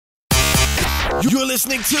You're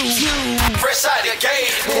listening to Fresh Out the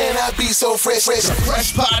Game. Man, I be so fresh.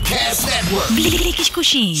 Fresh Podcast Network. בלי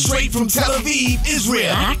קשקושים. Straight from Tel Aviv,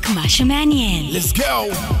 Israel. רק מה שמעניין. Let's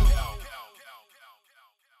go.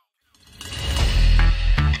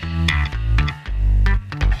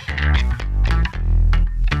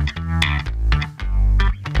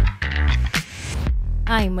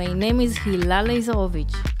 Hi, my name is Hilal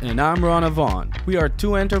Leizarovich. And I'm Ron Avon. We are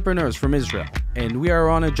two entrepreneurs from Israel, and we are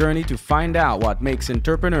on a journey to find out what makes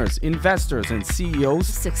entrepreneurs, investors, and CEOs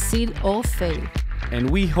Succeed or fail. and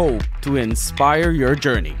we hope to inspire your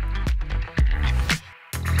journey.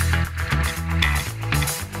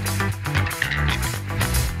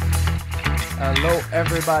 Hello,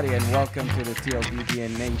 everybody, and welcome to the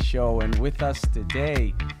TLBDNA show. And with us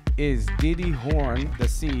today is Didi Horn, the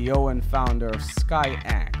CEO and founder of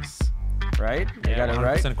SkyX. Right? I got it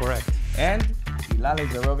right? 100% correct. And Hilal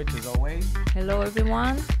Leizarovich, as always. Hello,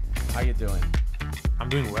 everyone. How you doing? I'm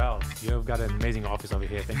doing well. You've got an amazing office over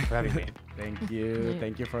here. Thank you for having me. Thank you. Yeah.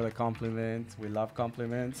 Thank you for the compliments. We love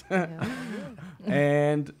compliments. Yeah.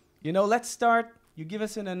 And, let's start. You give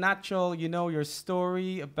us in a nutshell, your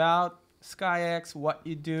story about SkyX, what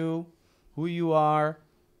you do, who you are.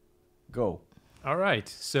 Go. All right.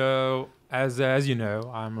 So, as you know,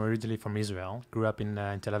 I'm originally from Israel. Grew up in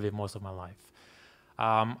Tel Aviv most of my life.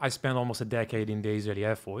 I spent almost a decade in the Israeli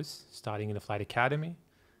Air Force, starting in the flight academy,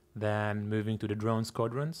 then moving to the drone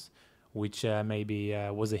squadrons, which maybe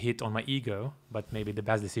was a hit on my ego, but maybe the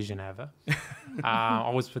best decision ever.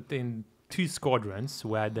 I was in two squadrons,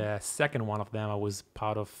 where the second one of them, I was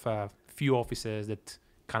part of a few officers that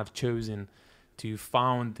kind of chosen to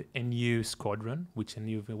found a new squadron, with a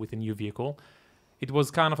new vehicle. It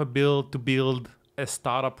was kind of to build a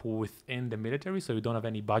startup within the military, so you don't have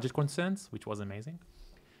any budget concerns, which was amazing.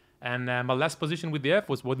 And my last position with the Air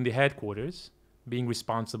Force was in the headquarters, being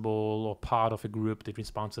responsible or part of a group that's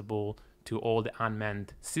responsible to all the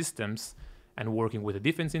unmanned systems and working with the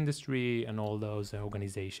defense industry and all those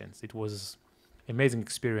organizations. It was an amazing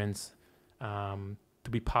experience to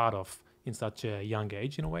be part of in such a young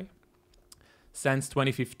age, in a way. Since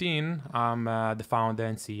 2015, I'm the founder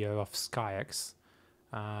and CEO of SkyX.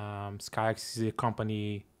 SkyX is a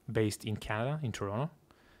company based in Canada, in Toronto.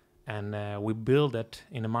 And we build it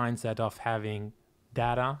in a mindset of having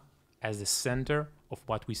data as the center of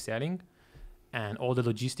what we're selling, and all the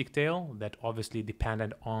logistic tail that obviously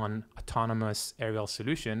dependent on autonomous aerial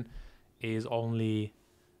solution is only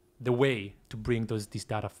the way to bring this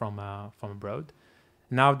data from abroad.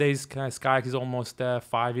 Nowadays, SkyX is almost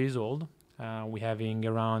 5 years old. We're having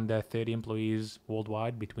around 30 employees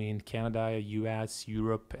worldwide between Canada, US,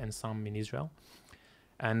 Europe, and some in Israel.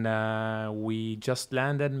 And we just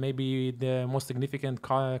landed maybe the most significant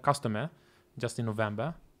customer just in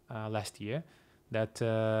November last year. That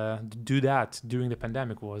do that during the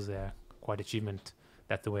pandemic was quite achievement.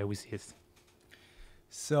 That's the way we see it.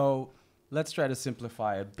 So let's try to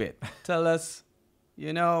simplify a bit. Tell us,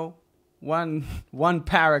 one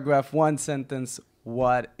paragraph, one sentence,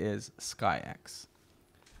 what is SkyX?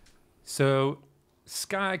 So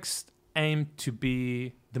SkyX aimed to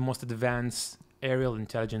be the most advanced aerial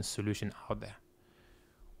intelligence solution out there.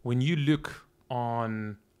 When you look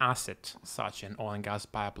on assets such as oil and gas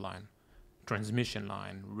pipeline, transmission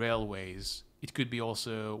line, railways, it could be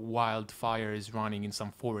also wildfires running in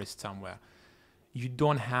some forest somewhere, you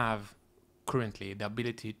don't have currently the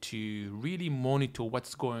ability to really monitor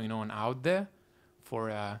what's going on out there for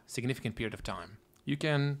a significant period of time. You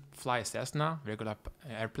can fly a Cessna, regular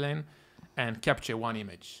airplane, and capture one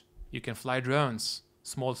image. You can fly drones,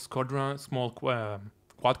 small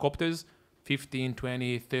quadcopters, 15,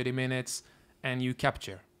 20, 30 minutes, and you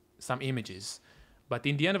capture some images. But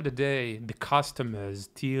in the end of the day, the customers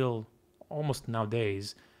till almost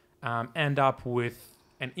nowadays end up with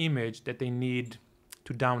an image that they need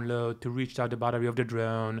to download, to recharge the battery of the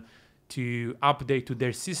drone, to update to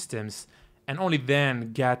their systems, and only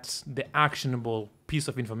then get the actionable piece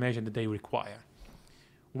of information that they require.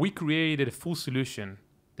 We created a full solution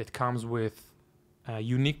that comes with a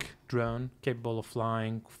unique drone capable of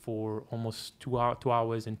flying for almost 2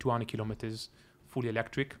 hours and 200 kilometers, fully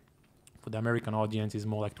electric. For the American audience, is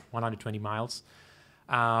more like 120 miles.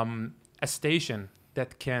 A station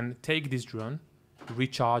that can take this drone,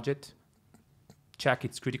 recharge it, check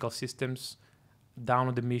its critical systems,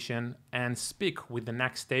 download the mission, and speak with the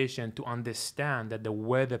next station to understand that the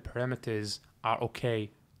weather parameters are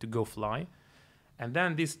okay to go fly. And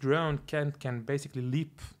then this drone can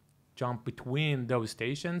basically jump between those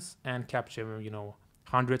stations and capture,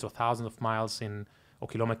 hundreds or thousands of miles or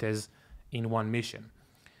kilometers in one mission.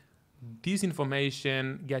 This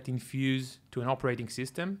information get infused to an operating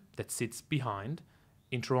system that sits behind,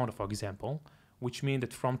 in Toronto, for example, which means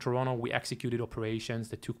that from Toronto, we executed operations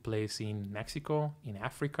that took place in Mexico, in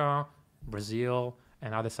Africa, Brazil,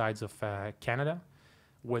 and other sides of Canada,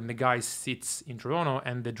 when the guy sits in Toronto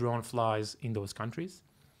and the drone flies in those countries,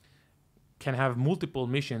 can have multiple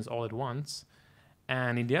missions all at once,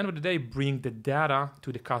 and in the end of the day, bring the data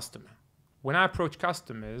to the customer. When I approach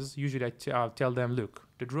customers, usually I'll tell them, look,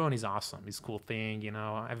 the drone is awesome. It's a cool thing,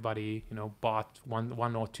 everybody, bought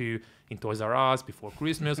one or two in Toys R Us before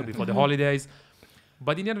Christmas or before the holidays.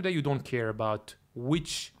 But in the end of the day, you don't care about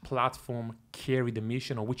which platform carry the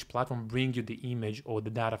mission or which platform bring you the image or the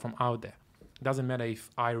data from out there. It doesn't matter if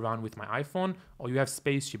I run with my iPhone or you have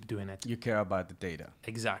Spaceship doing it. You care about the data.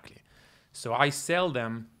 Exactly. So I sell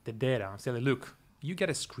them the data. I say, look, you get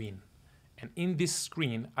a screen. And in this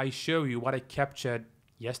screen, I show you what I captured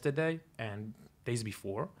yesterday and days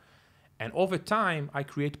before. And over time, I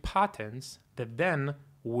create patterns that then,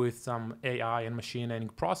 with some AI and machine learning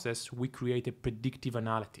process, we create a predictive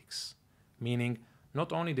analytics. Meaning,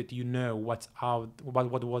 not only that you know what's out,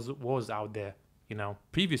 what was out there,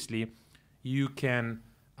 previously, you can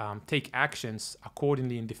take actions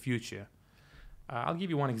accordingly in the future. I'll give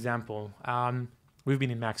you one example. We've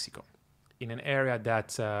been in Mexico, in an area that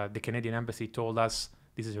the Canadian embassy told us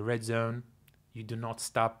this is a red zone. You do not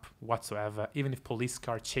stop whatsoever. Even if police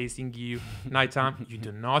car chasing you nighttime, you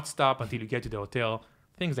do not stop until you get to the hotel.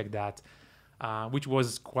 Things like that, which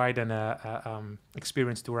was quite an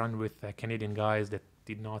experience to run with Canadian guys that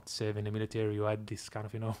did not serve in the military. You had this kind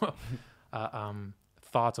of,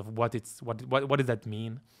 thoughts of what does that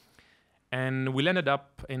mean. And we landed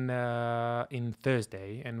up in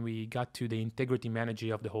Thursday, and we got to the integrity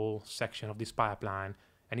manager of the whole section of this pipeline.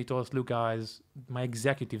 And he told us, look, guys, my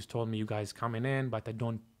executives told me you guys coming in, but I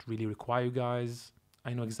don't really require you guys.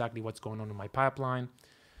 I know exactly what's going on in my pipeline.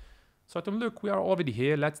 So I told him, look, we are already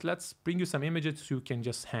here. Let's bring you some images so you can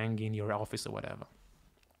just hang in your office or whatever.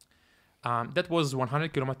 That was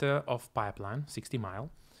 100 kilometer of pipeline, 60 mile.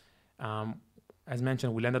 As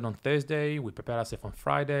mentioned, we landed on Thursday. We prepared ourselves on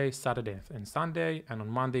Friday, Saturday, and Sunday. And on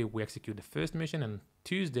Monday, we executed the first mission. And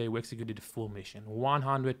Tuesday, we executed the full mission,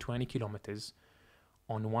 120 kilometers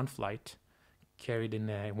on one flight, carried in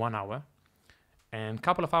 1 hour. And a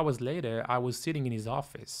couple of hours later, I was sitting in his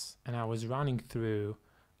office, and I was running through,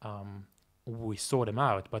 we saw them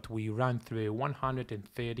out, but we ran through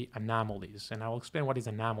 130 anomalies. And I will explain what is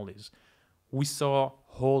anomalies. We saw a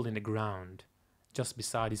hole in the ground just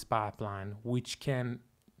beside his pipeline, which can,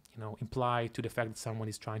 imply to the fact that someone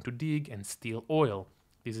is trying to dig and steal oil.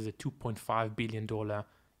 This is a $2.5 billion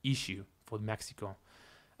issue for Mexico.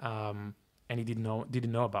 And he didn't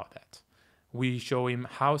know about that. We show him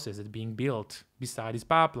houses that are being built beside his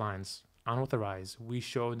pipelines, unauthorized. We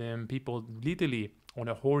show them people literally on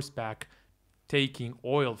a horseback taking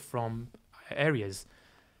oil from areas.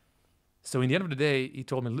 So in the end of the day, he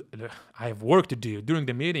told me, I have work to do. During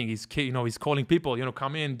the meeting, he's calling people,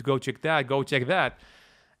 come in, go check that.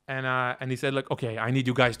 And he said, okay, I need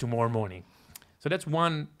you guys tomorrow morning. So that's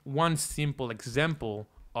one simple example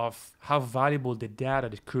of how valuable the data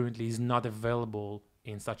that currently is not available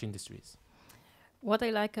in such industries. What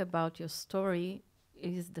I like about your story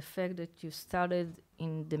is the fact that you started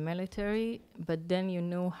in the military, but then you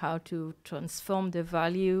know how to transform the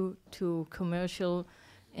value to commercial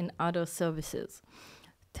and other services.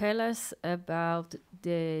 Tell us about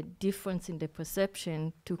the difference in the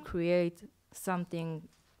perception to create something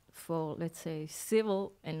for, let's say,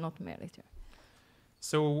 civil and not military.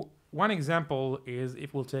 So one example is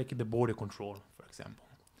if we'll take the border control, for example.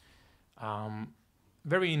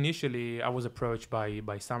 Very initially, I was approached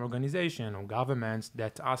by some organization or governments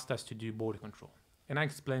that asked us to do border control. And I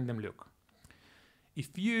explained them, look,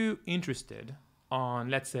 if you're interested on,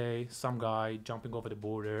 let's say, some guy jumping over the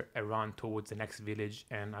border and run towards the next village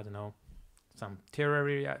and, I don't know, some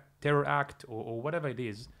terror act or whatever it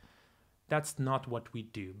is, that's not what we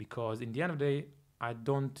do. Because in the end of the day, I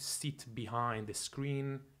don't sit behind the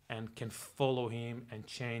screen and can follow him and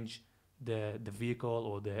change the vehicle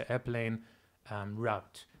or the airplane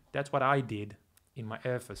route. That's what I did in my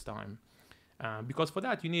Air Force time. Because for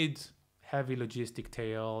that, you need heavy logistic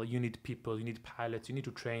tail, you need people, you need pilots, you need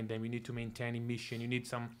to train them, you need to maintain a mission, you need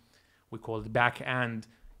some, we call it back end,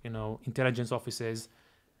 intelligence officers.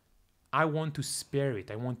 I want to spare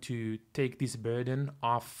it. I want to take this burden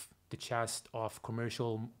off the chest of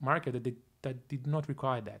commercial market that did not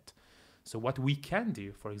require that. So what we can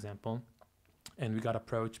do, for example, and we got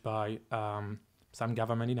approached by some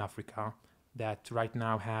government in Africa that right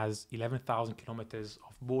now has 11,000 kilometers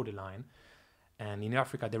of borderline. And in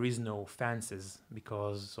Africa, there is no fences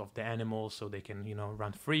because of the animals, so they can,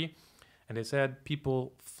 run free. And they said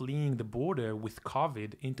people fleeing the border with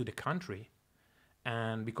COVID into the country,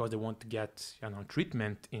 and because they want to get,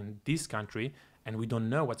 treatment in this country, and we don't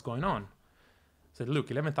know what's going on. So look,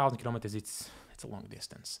 11,000 kilometers, it's a long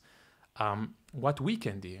distance. What we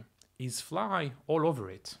can do is fly all over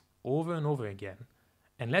it, over and over again,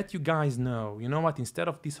 and let you guys know, what, instead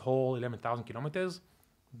of this whole 11,000 kilometers,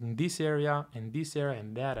 in this area, and this area,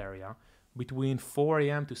 and that area, between 4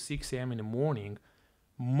 a.m. to 6 a.m. in the morning,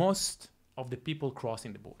 most of the people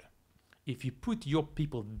crossing the border. If you put your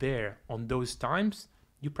people there on those times,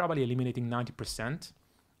 you're probably eliminating 90%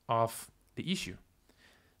 of the issue.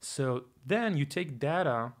 So then you take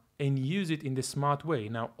data and use it in the smart way.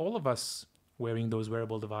 Now, all of us wearing those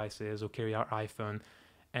wearable devices or carry our iPhone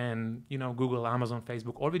and, Google, Amazon,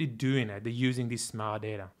 Facebook, already doing it. They're using this smart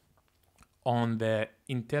data. On the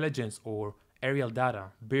intelligence or aerial data,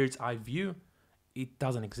 bird's eye view, it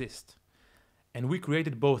doesn't exist. And we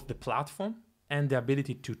created both the platform and the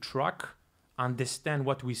ability to track, understand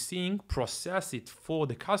what we're seeing, process it for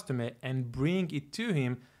the customer, and bring it to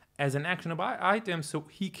him as an actionable item so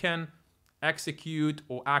he can execute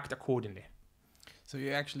or act accordingly. So you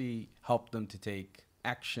actually help them to take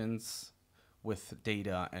actions with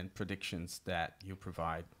data and predictions that you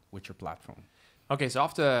provide with your platform. Okay, so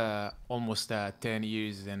after almost 10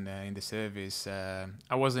 years in the service,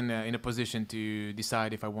 I was in a position to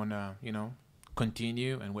decide if I want to,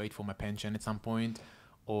 continue and wait for my pension at some point,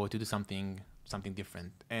 or to do something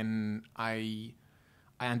different. And I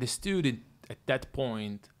understood it at that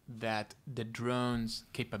point that the drones'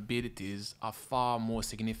 capabilities are far more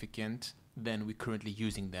significant than we're currently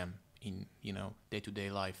using them in, day-to-day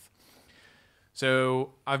life.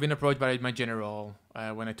 So I've been approached by my general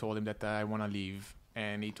when I told him that I want to leave,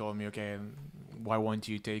 and he told me, okay, why won't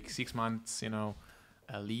you take 6 months,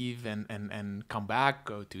 leave and come back,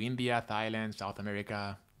 go to India, Thailand, South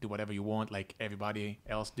America, do whatever you want, like everybody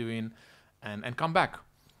else doing, and come back.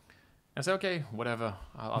 I said, okay, whatever,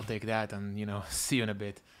 I'll take that, and see you in a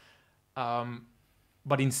bit.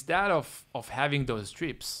 But instead of having those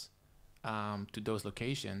trips to those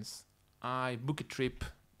locations, I booked a trip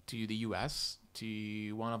to the US,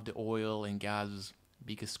 to one of the oil and gas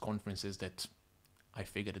biggest conferences that I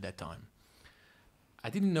figured at that time. I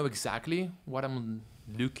didn't know exactly what I'm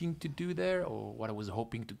looking to do there or what I was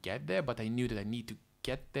hoping to get there, but I knew that I need to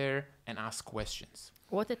get there and ask questions.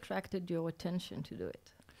 What attracted your attention to do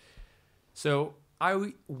it? So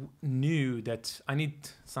I knew that I need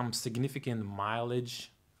some significant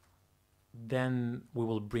mileage, then we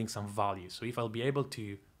will bring some value. So if I'll be able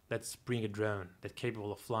to, let's bring a drone that's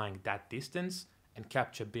capable of flying that distance and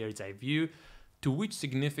capture bird's eye view, to which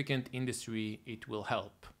significant industry it will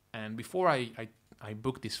help. And before I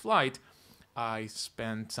booked this flight, I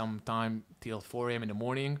spent some time till 4 a.m. in the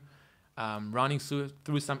morning running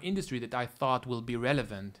through some industry that I thought will be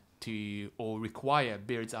relevant to or require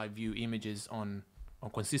bird's eye view images on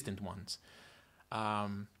consistent ones.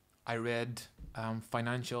 I read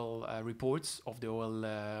financial reports of the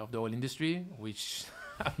oil industry, which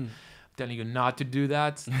I'm telling you not to do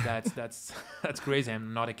that. That's crazy.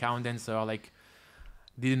 I'm not an accountant, so I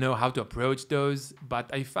didn't know how to approach those.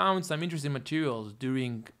 But I found some interesting materials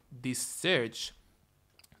during this search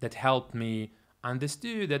that helped me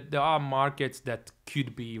understand that there are markets that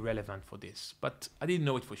could be relevant for this, but I didn't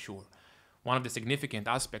know it for sure. One of the significant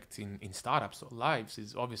aspects in startups or lives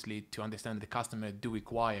is obviously to understand that the customer do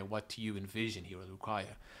require what you envision he will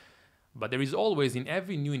require. But there is always, in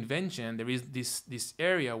every new invention, there is this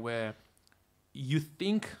area where you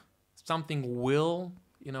think something will,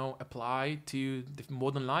 apply to the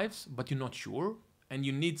modern lives, but you're not sure, and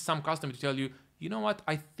you need some customer to tell you, you know what,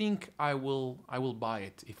 I think I will buy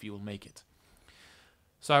it if you will make it.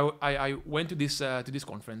 So I went to this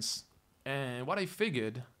conference, and what I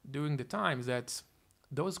figured during the time is that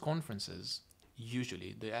those conferences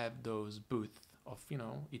usually they have those booths of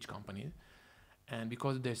each company. And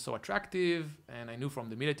because they're so attractive, and I knew from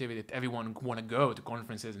the military that everyone want to go to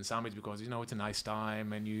conferences and summits because, it's a nice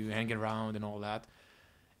time and you hang around and all that.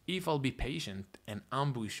 If I'll be patient and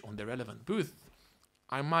ambush on the relevant booth,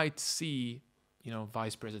 I might see,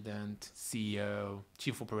 vice president, CEO,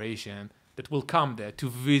 chief operation that will come there to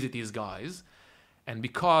visit these guys. And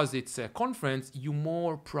because it's a conference, you're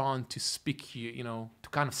more prone to speak, to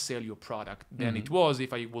kind of sell your product than it was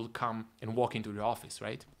if I will come and walk into the office,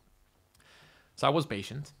 right? So I was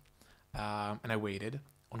patient, and I waited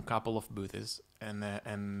on a couple of booths,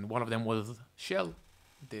 and one of them was Shell.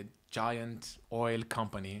 the giant oil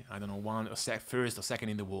company. I don't know, first or second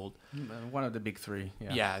in the world. One of the big three.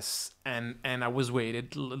 Yeah. Yes, and I was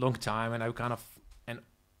waited a long time, and I kind of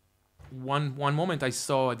one moment I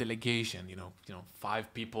saw a delegation,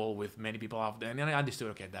 5 people with many people out there, and I understood,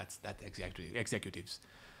 okay, that's executives.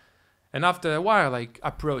 And after a while, I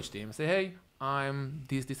approached him and said, hey, I'm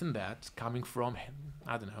this and that, coming from,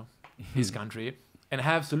 I don't know, his country, and I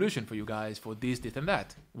have solution for you guys for this and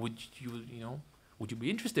that. Would you be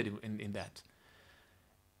interested in that?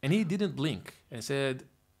 And he didn't blink and said,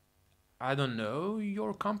 I don't know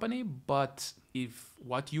your company, but if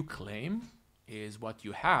what you claim is what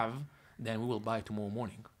you have, then we will buy tomorrow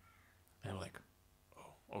morning. And I was like,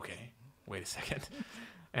 oh, okay, wait a second.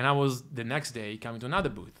 And I was the next day coming to another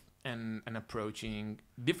booth and approaching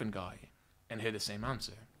different guy and heard the same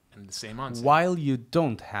answer and the same answer. While you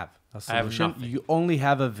don't have a solution, nothing. you only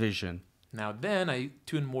have a vision. Now then I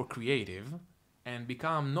turn more creative and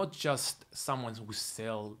become not just someone who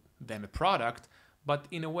sell them a product, but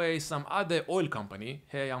in a way some other oil company.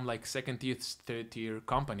 Hey, I'm like second tier, third tier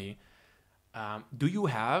company. Do you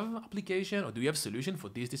have application or do you have solution for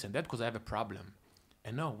this and that? Because I have a problem.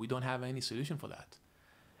 And no, we don't have any solution for that.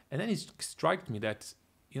 And then it struck me that,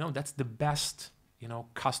 that's the best,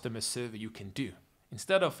 customer survey you can do.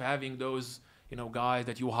 Instead of having those, guys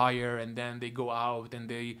that you hire and then they go out and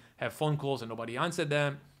they have phone calls and nobody answered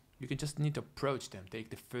them, you can just need to approach them, take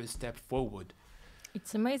the first step forward.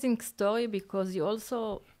 It's amazing story because you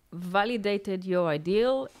also validated your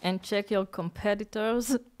ideal and check your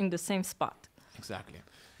competitors in the same spot. Exactly.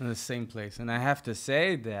 In the same place. And I have to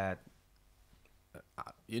say that,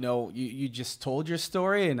 you just told your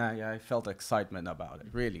story and I felt excitement about it,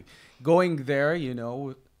 really. Going there,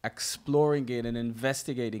 exploring it and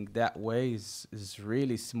investigating that way is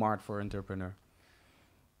really smart for entrepreneur.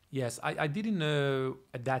 Yes, I didn't know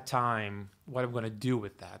at that time what I'm going to do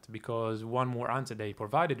with that, because one more answer they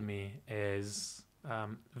provided me is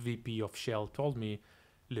VP of Shell told me,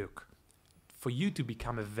 look, for you to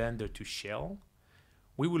become a vendor to Shell,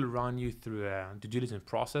 we will run you through a due diligence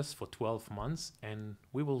process for 12 months and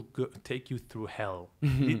we will take you through hell,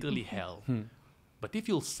 literally hell. But if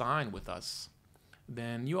you'll sign with us,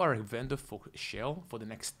 then you are a vendor for Shell for the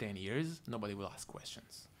next 10 years. Nobody will ask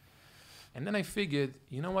questions. And then I figured,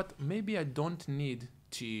 you know what? Maybe I don't need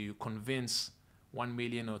to convince 1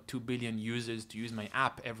 million or 2 billion users to use my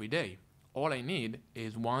app every day. All I need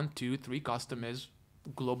is 1, 2, 3 customers,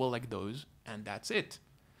 global like those, and that's it.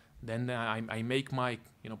 Then I make my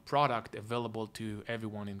product available to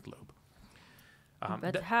everyone in the globe.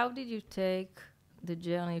 But how did you take the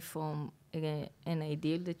journey from an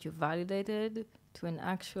ideal that you validated to an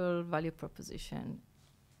actual value proposition?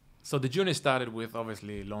 So the journey started with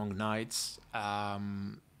obviously long nights, but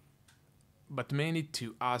mainly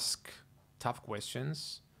to ask tough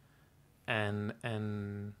questions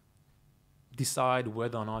and decide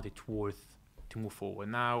whether or not it's worth to move forward.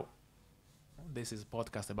 Now, this is a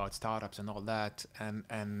podcast about startups and all that,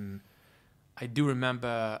 and I do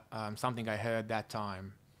remember something I heard that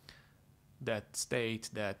time that states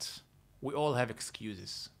that we all have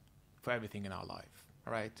excuses for everything in our life,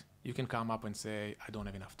 right? You can come up and say, I don't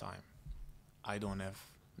have enough time. I don't have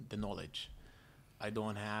the knowledge. I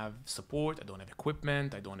don't have support. I don't have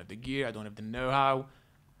equipment. I don't have the gear. I don't have the know-how.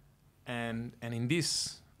 And in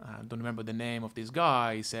this, I don't remember the name of this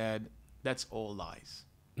guy, he said, that's all lies.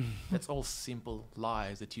 That's all simple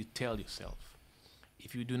lies that you tell yourself.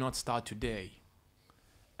 If you do not start today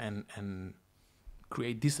and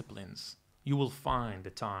create disciplines, you will find the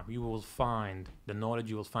time, you will find the knowledge,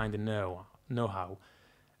 you will find the know-how.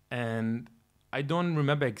 And I don't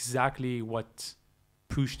remember exactly what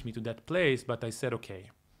pushed me to that place, but I said, okay,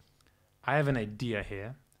 I have an idea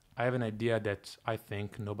here. I have an idea that I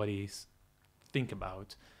think nobody's think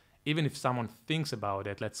about. Even if someone thinks about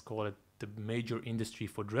it, let's call it the major industry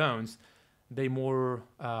for drones, they more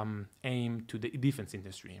aim to the defense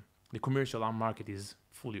industry. The commercial arm market is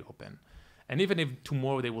fully open. And even if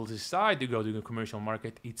tomorrow they will decide to go to the commercial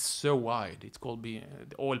market, it's so wide. It's called the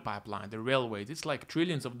oil pipeline, the railways. It's like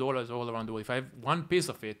trillions of dollars all around the world. If I have one piece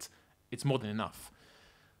of it, it's more than enough.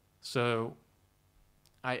 So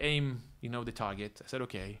I aim, the target. I said,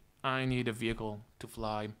 okay, I need a vehicle to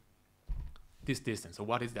fly this distance. So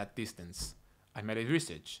what is that distance? I made a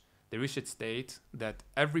research. The research states that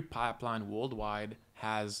every pipeline worldwide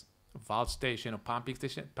has a valve station or pumping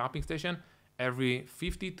station every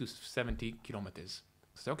 50 to 70 kilometers.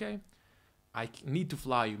 So, okay, I need to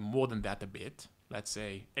fly more than that a bit, let's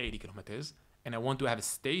say 80 kilometers, and I want to have a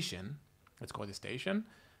station, let's call it a station,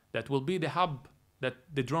 that will be the hub that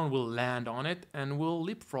the drone will land on it and will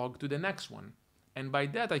leapfrog to the next one. And by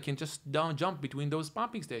that, I can just jump between those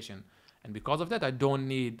pumping stations. And because of that, I don't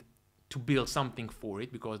need to build something for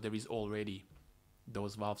it because there is already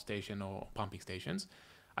those valve station or pumping stations.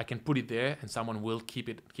 I can put it there and someone will keep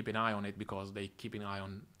an eye on it because they keep an eye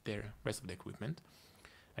on their rest of the equipment.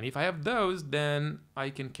 And if I have those, then I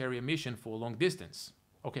can carry a mission for long distance.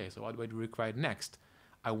 Okay, so what do I require next?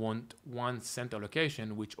 I want one center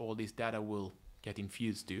location which all this data will get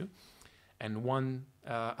infused to, and one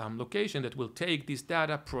location that will take this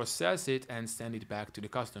data, process it, and send it back to the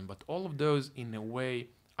customer. But all of those, in a way,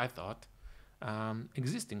 I thought,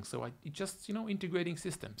 existing. So it just, integrating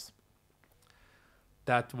systems.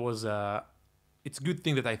 That was it's a good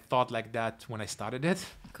thing that I thought like that when I started it.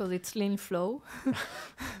 Because it's lean flow.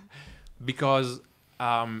 Because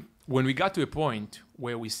when we got to a point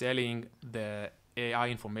where we're selling the AI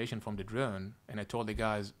information from the drone, and I told the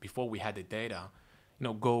guys before we had the data,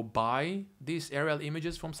 go buy these aerial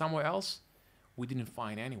images from somewhere else, we didn't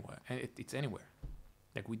find anywhere. And it's anywhere.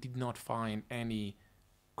 Like, we did not find any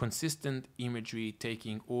consistent imagery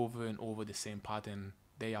taking over and over the same pattern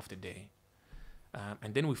day after day.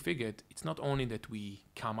 And then we figured it's not only that we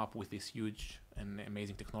come up with this huge and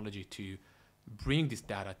amazing technology to bring this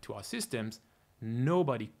data to our systems,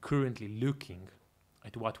 nobody currently looking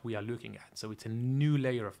at what we are looking at. So it's a new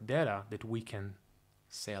layer of data that we can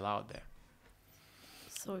sell out there.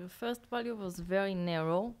 So your first value was very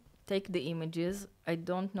narrow. Take the images. I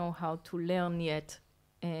don't know how to learn yet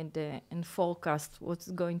and forecast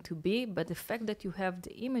what's going to be, but the fact that you have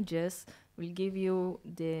the images will give you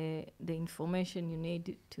the information you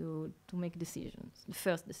need to make decisions, the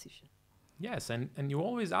first decision. Yes, and you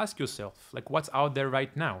always ask yourself, like, what's out there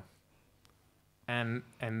right now? And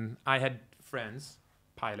I had friends,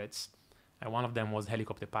 pilots, and one of them was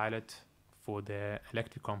helicopter pilot for the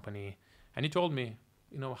electric company, and he told me,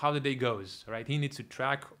 how the day goes, right? He needs to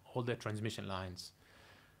track all the transmission lines.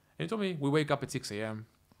 And he told me, we wake up at 6 a.m.,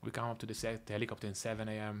 we come up to the helicopter at 7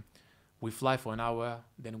 a.m., we fly for an hour,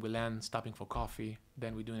 then we land stopping for coffee,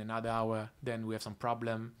 then we do another hour, then we have some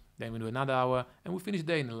problem, then we do another hour, and we finish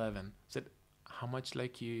day in 11. I said, how much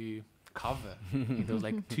you cover in those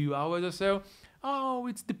 2 hours or so? Oh,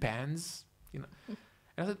 it depends. And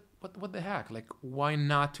I said, what the heck? Why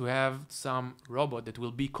not to have some robot that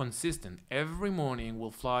will be consistent? Every morning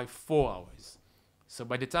will fly 4 hours. So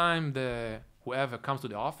by the time whoever comes to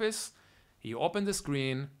the office, he opens the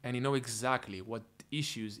screen and he knows exactly what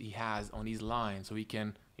issues he has on his line, so he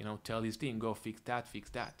can, tell his team, go fix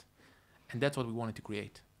that. And that's what we wanted to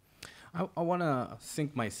create. I want to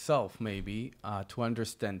think myself, maybe, to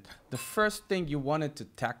understand. The first thing you wanted to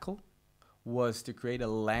tackle was to create a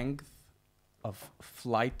length of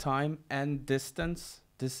flight time and distance.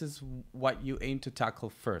 This is what you aim to tackle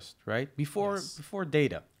first, right? Before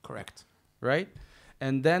data. Correct. Right?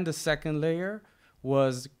 And then the second layer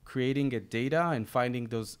was creating a data and finding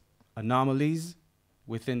those anomalies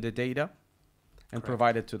within the data and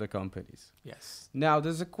provide it to the companies. Yes. Now,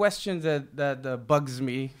 there's a question that bugs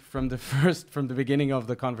me from the beginning of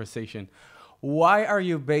the conversation. Why are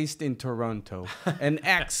you based in Toronto? An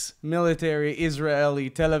ex-military Israeli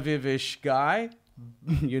Tel Aviv-ish guy,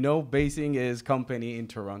 basing his company in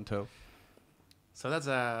Toronto. So that's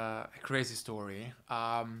a crazy story.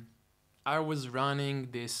 I was running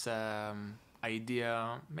this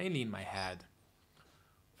idea mainly in my head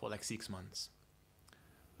for 6 months.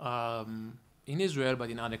 In Israel,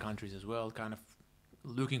 but in other countries as well, kind of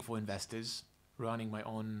looking for investors, running my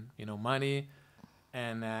own, money.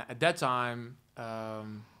 And at that time, I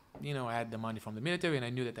had the money from the military, and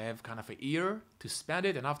I knew that I have kind of a year to spend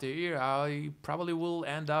it. And after a year, I probably will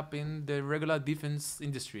end up in the regular defense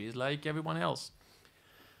industries like everyone else.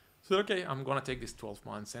 So, okay, I'm going to take this 12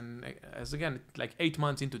 months. And as again, 8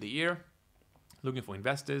 months into the year, looking for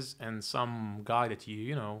investors, and some guy that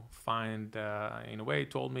you find in a way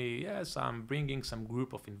told me, yes, I'm bringing some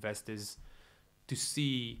group of investors to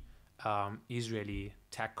see Israeli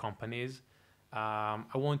tech companies. I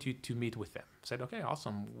want you to meet with them. I said, okay,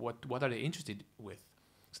 awesome. What are they interested with?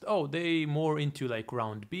 I said, they more into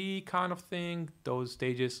round B kind of thing, those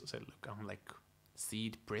stages. I said, look, I'm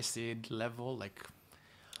seed, pre-seed level,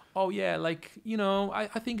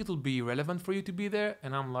 I think it'll be relevant for you to be there.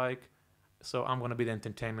 And I'm so I'm going to be the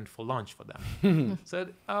entertainment for lunch for them.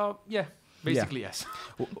 Said, basically, yes.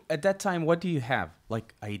 At that time, what do you have?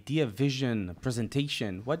 Idea, vision,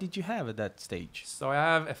 presentation. What did you have at that stage? So I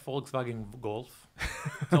have a Volkswagen Golf.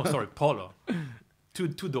 No, sorry, Polo. Two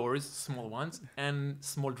doors, small ones, and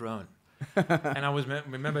small drone. And I was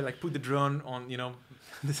remember put the drone on,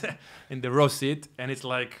 in the row seat, and it's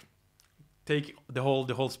take the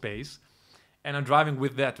whole space. And I'm driving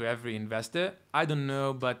with that to every investor. I don't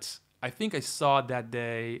know, but I think I saw that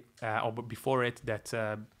day, or before it, that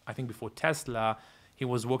I think before Tesla, he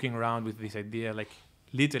was walking around with this idea, like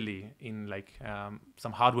literally in like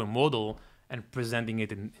some hardware model and presenting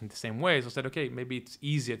it in the same way. So I said, okay, maybe it's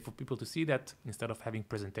easier for people to see that instead of having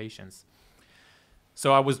presentations.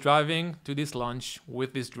 So I was driving to this lunch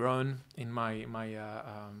with this drone in my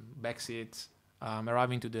backseat,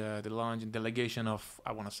 arriving to the lunch, delegation of,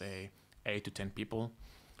 I want to say, 8 to 10 people.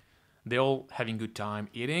 They're all having good time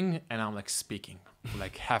eating, and I'm like speaking for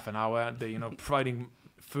like half an hour. They, providing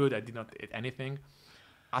food. I did not eat anything.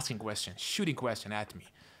 Asking questions, shooting questions at me.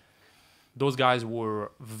 Those guys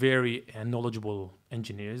were very knowledgeable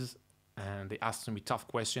engineers, and they asked me tough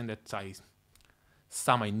questions that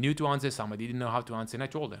some I knew to answer, some I didn't know how to answer, and I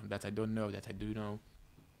told them that I don't know, that I do know.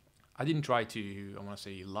 I didn't try to, I want to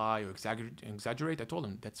say, lie or exaggerate. I told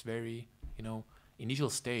them that's very, initial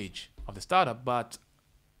stage of the startup, but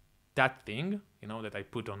that thing, that I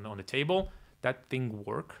put on the table, that thing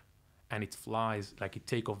work, and it flies, like it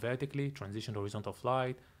take off vertically, transition to horizontal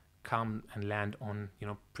flight, come and land on,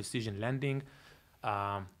 precision landing.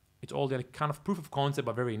 It's all the kind of proof of concept,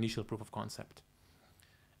 but very initial proof of concept.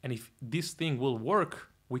 And if this thing will work,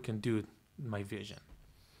 we can do my vision.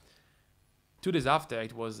 2 days after,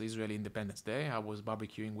 it was Israeli Independence Day. I was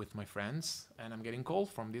barbecuing with my friends, and I'm getting call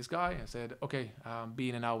from this guy. I said, okay, be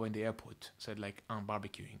in an hour in the airport. I said, like, I'm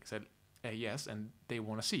barbecuing. I said, yes, and they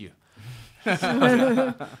want to see you.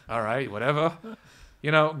 All right, whatever.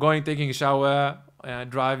 Going, taking a shower,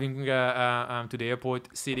 driving to the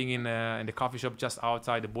airport, sitting in the coffee shop just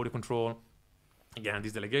outside the border control. Again,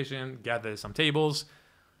 this delegation gathers some tables,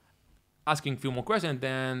 asking a few more questions.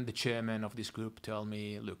 Then the chairman of this group tell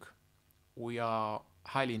me, look, we are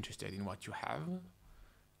highly interested in what you have.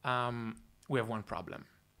 We have one problem.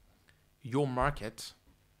 Your market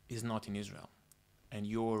is not in Israel. And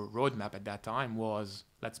your roadmap at that time was,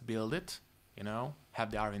 let's build it, have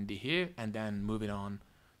the R&D here, and then move it on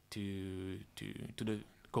to the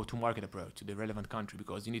go-to-market approach, to the relevant country,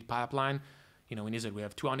 because you need pipeline. In Israel, we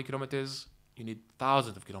have 200 kilometers. You need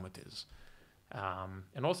thousands of kilometers.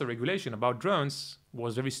 And also regulation about drones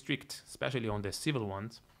was very strict, especially on the civil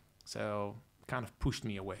ones. So kind of pushed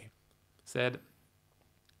me away. Said,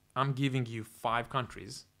 I'm giving you 5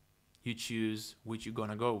 countries. You choose which you're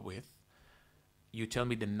going to go with. You tell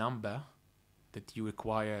me the number that you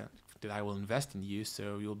require that I will invest in you,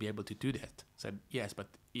 so you'll be able to do that. Said, yes, but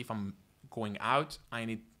if I'm going out, I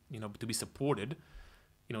need, to be supported,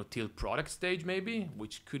 till product stage maybe,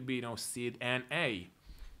 which could be, seed and A.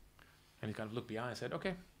 And he kind of looked behind and said,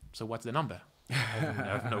 okay, so what's the number? I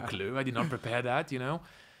have no clue. I did not prepare that,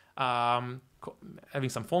 having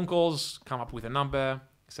some phone calls, come up with a number.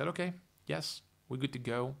 I said, okay, yes, we're good to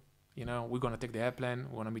go. We're going to take the airplane.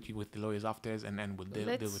 We want to meet you with the lawyers after, and then we'll deal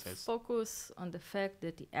with this. Let's focus on the fact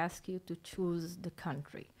that he asked you to choose the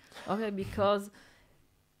country. Okay, because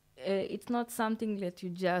it's not something that you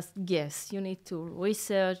just guess. You need to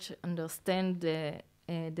research, understand the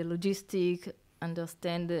logistic,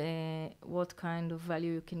 understand what kind of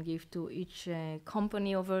value you can give to each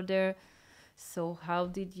company over there. So how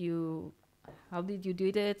did you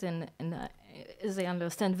do it? And as I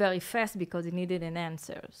understand, very fast, because he needed an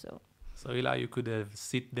answer. So Eli, you could have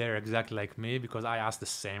sit there exactly like me, because I asked the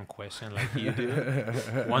same question like you do,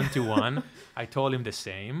 1-to-1. I told him the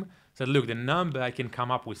same. Said, look, the number, I can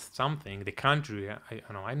come up with something. The country,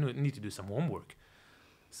 I need to do some homework.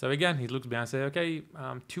 So again, he looked behind and said, okay,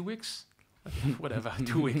 2 weeks, whatever,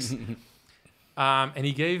 2 weeks. And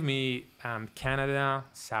he gave me Canada,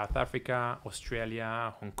 South Africa,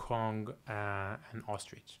 Australia, Hong Kong, and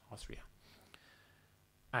Austria.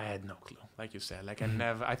 I had no clue, like you said. Like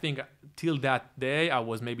I think till that day, I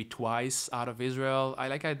was maybe twice out of Israel. I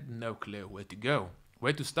had no clue where to go,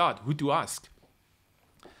 where to start, who to ask.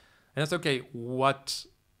 And that's okay. What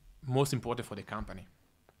most important for the company?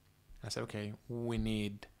 I said, okay, we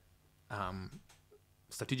need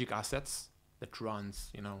strategic assets that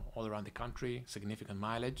runs, all around the country, significant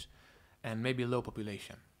mileage, and maybe low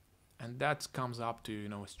population. And that comes up to,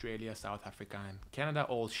 Australia, South Africa, and Canada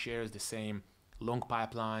all shares the same long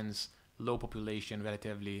pipelines, low population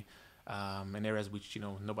relatively, in areas which,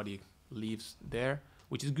 nobody lives there,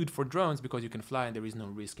 which is good for drones because you can fly and there is no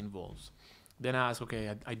risk involved. Then I asked,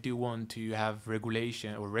 okay, I do want to have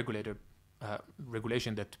regulation or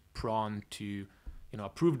regulation that prone to,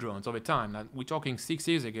 approve drones over time. Now, we're talking 6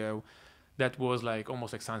 years ago, that was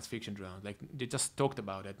almost like science fiction drones. Like they just talked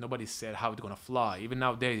about it. Nobody said how it's going to fly. Even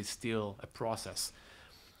nowadays, it's still a process.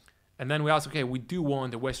 And then we asked, okay, we do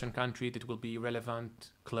want a Western country that will be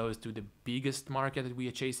relevant, close to the biggest market that we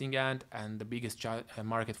are chasing at, and the biggest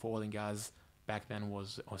market for oil and gas back then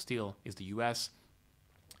was, or still is, the US.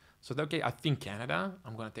 So okay, I think Canada.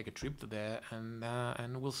 I'm gonna take a trip to there,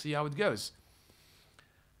 and we'll see how it goes.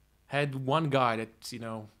 Had one guy that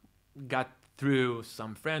got through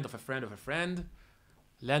some friend of a friend of a friend,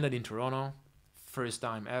 landed in Toronto, first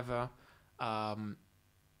time ever,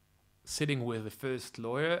 sitting with the first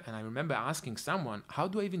lawyer, and I remember asking someone, how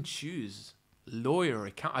do I even choose lawyer or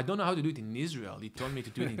account? I don't know how to do it in Israel. He told me to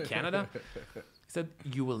do it in Canada. He said,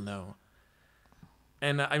 you will know.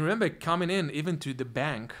 And I remember coming in even to the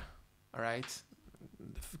bank, all right,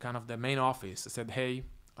 kind of the main office. I said, hey,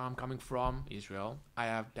 I'm coming from Israel. I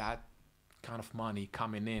have that kind of money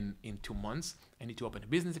coming in 2 months. I need to open a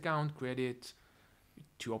business account, credit,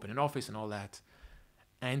 to open an office and all that.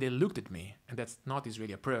 And they looked at me, and that's not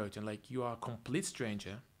Israeli approach. And like, you are a complete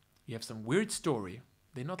stranger. You have some weird story.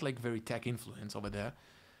 They're not like very tech influence over there.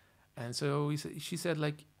 And so she said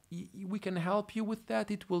like, we can help you with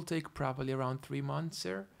that. It will take probably around 3 months,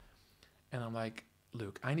 sir. And I'm like,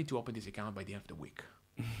 look, I need to open this account by the end of the week.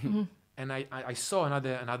 And I saw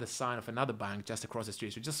another sign of another bank just across the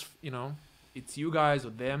street. So just, it's you guys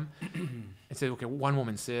or them. And said, okay, one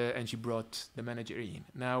moment, sir. And she brought the manager in.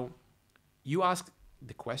 Now, you asked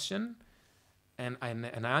the question, and I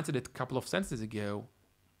answered it a couple of sentences ago.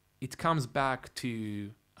 It comes back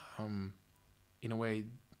to, in a way,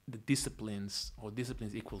 the disciplines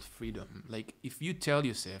equals freedom. Like, if you tell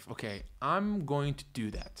yourself, okay, I'm going to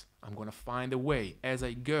do that. I'm going to find a way as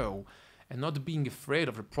I go, and not being afraid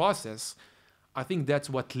of the process, I think that's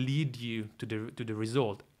what lead you to the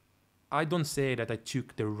result. I don't say that I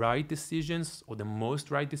took the right decisions or the most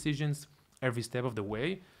right decisions every step of the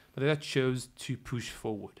way, but that I chose to push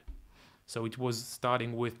forward. So it was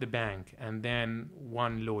starting with the bank, and then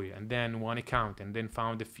one lawyer, and then one account, and then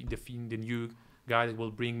found the new guy that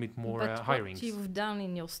will bring me more hirings. What you've done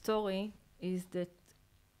in your story is that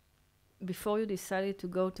before you decided to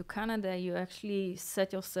go to Canada, you actually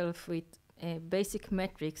set yourself with basic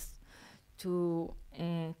metrics to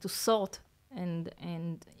sort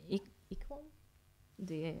and equal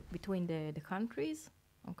between the countries.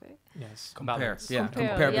 Okay. Yes. Compare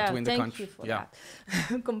yeah, between the countries. Thank you for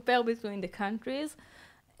that. Compare between the countries.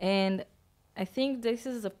 And I think this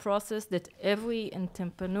is a process that every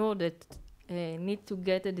entrepreneur that need to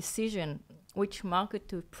get a decision which market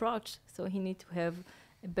to approach. So he need to have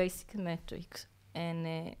a basic metrics and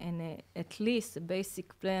at least a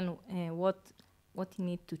basic plan what he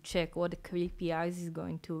need to check, what the KPIs is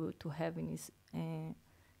going to have in his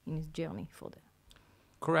journey for that.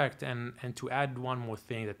 Correct, and to add one more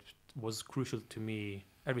thing that was crucial to me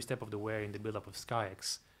every step of the way in the build-up of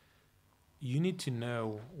SkyX, you need to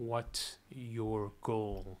know what your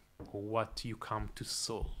goal or what you come to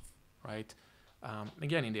solve, right?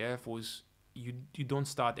 Again, in the Air Force, you don't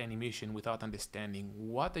start any mission without understanding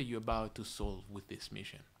what are you about to solve with this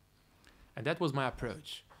mission. And that was my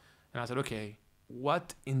approach. And I said, okay,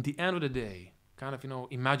 what in the end of the day, kind of,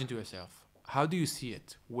 imagine to yourself, how do you see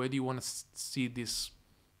it? Where do you want to see this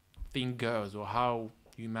thing goes, or how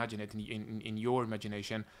you imagine it in your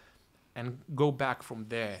imagination, and go back from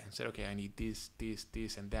there and say, okay, I need this,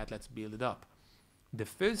 and that, let's build it up. The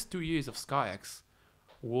first 2 years of SkyX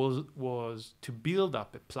was to build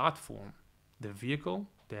up a platform, the vehicle,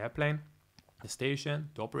 the airplane, the station,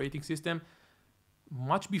 the operating system,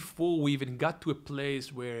 much before we even got to a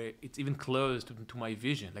place where it's even close to my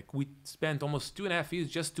vision. Like, we spent almost 2.5 years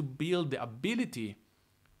just to build the ability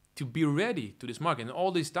to be ready to this market. And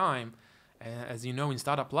all this time, as you know, in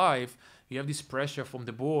startup life, you have this pressure from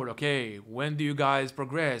the board. Okay, when do you guys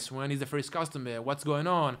progress? When is the first customer? What's going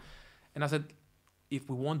on? And I said, if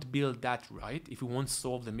we want to build that right, if we want to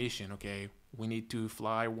solve the mission, okay, we need to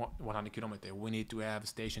fly 100 kilometers. We need to have a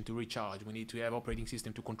station to recharge. We need to have operating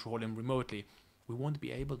system to control them remotely. We want to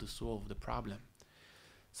be able to solve the problem.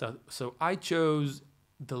 So I chose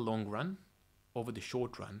the long run over the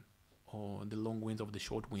short run, or the long wins over the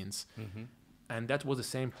short wins. Mm-hmm. And that was the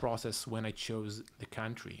same process when I chose the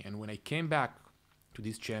country. And when I came back to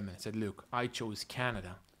this chairman, I said, look, I chose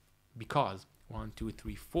Canada because 1, 2,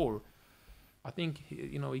 3, 4, I think,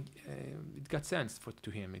 it got sense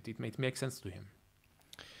to him. It made sense to him.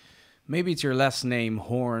 Maybe it's your last name,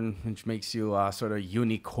 Horn, which makes you sort of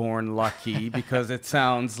unicorn lucky because it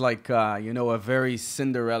sounds like, a very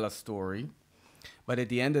Cinderella story. But at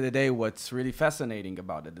the end of the day, what's really fascinating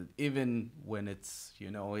about it, even when it's,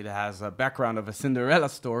 it has a background of a Cinderella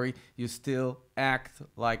story, you still act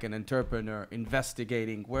like an entrepreneur,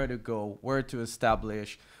 investigating where to go, where to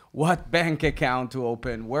establish, what bank account to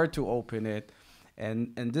open, where to open it.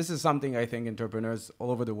 And this is something I think entrepreneurs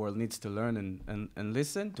all over the world needs to learn and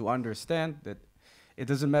listen to understand that it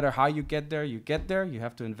doesn't matter how you get there, you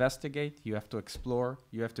have to investigate, you have to explore,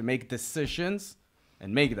 you have to make decisions.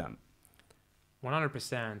 and make them.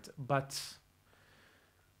 100%. But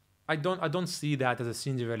I don't see that as a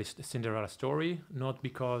Cinderella story. Not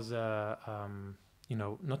because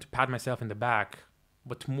not to pat myself in the back,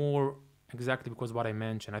 but more exactly because what I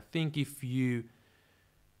mentioned. I think if you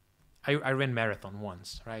I ran marathon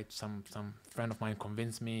once, right? Some friend of mine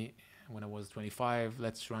convinced me when I was 25,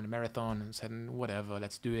 let's run a marathon, and said, whatever,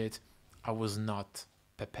 let's do it. I was not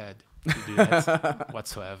prepared to do that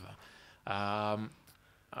whatsoever.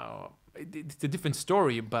 It's a different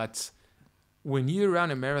story, but when you run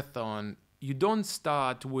a marathon, you don't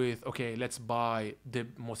start with, okay, let's buy the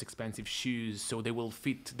most expensive shoes so they will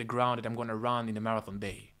fit the ground that I'm going to run in a marathon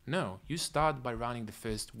day. No, you start by running the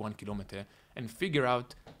first 1 kilometer and figure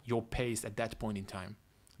out your pace at that point in time.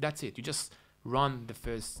 That's it. You just run the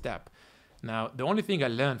first step. Now, the only thing I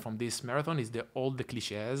learned from this marathon is that all the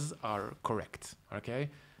cliches are correct, okay?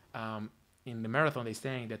 In the marathon, they're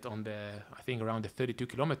saying that I think around the 32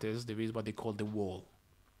 kilometers, there is what they call the wall,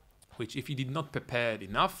 which if you did not prepare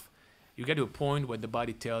enough, you get to a point where the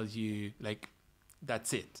body tells you, like,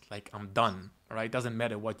 that's it. Like, I'm done, right? Doesn't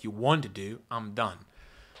matter what you want to do, I'm done.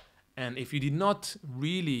 And if you did not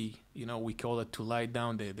really, we call it to lie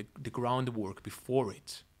down the groundwork before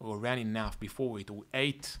it, or ran enough before it, or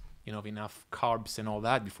ate, enough carbs and all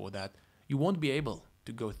that before that, you won't be able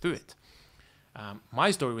to go through it.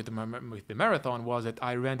 My story with the marathon was that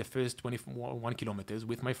I ran the first 21 kilometers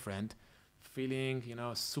with my friend, feeling,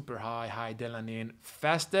 super high adrenaline,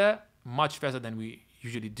 much faster than we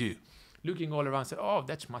usually do. Looking all around, said, oh,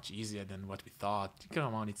 that's much easier than what we thought.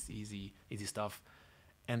 Come on, it's easy stuff.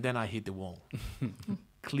 And then I hit the wall.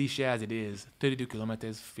 Cliche as it is, 32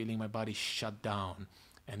 kilometers, feeling my body shut down.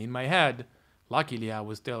 And in my head, luckily, I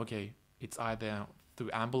was still, okay, it's either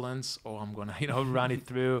through ambulance or I'm going to, run it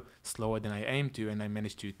through slower than I aimed to. And I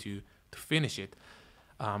managed to finish it.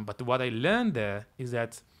 But what I learned there is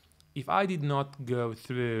that if I did not go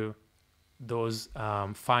through those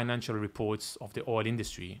financial reports of the oil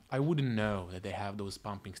industry, I wouldn't know that they have those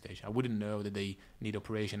pumping stations. I wouldn't know that they need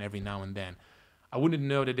operation every now and then. I wouldn't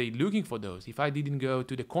know that they're looking for those if I didn't go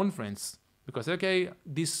to the conference, because, okay,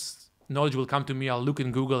 this knowledge will come to me, I'll look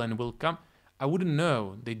in Google and it will come. I wouldn't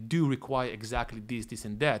know they do require exactly this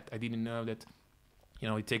and that. I didn't know that,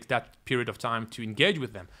 it takes that period of time to engage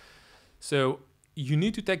with them. So you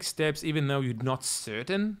need to take steps even though you're not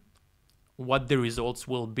certain what the results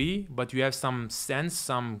will be, but you have some sense,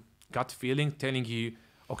 some gut feeling telling you,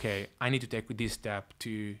 okay, I need to take this step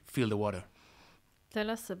to feel the water. Tell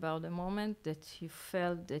us about the moment that you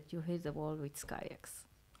felt that you hit the wall with SkyX.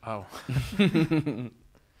 Oh,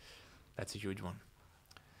 that's a huge one.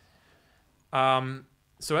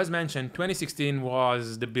 So as mentioned, 2016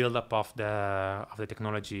 was the build-up of the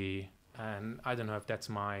technology, and I don't know if that's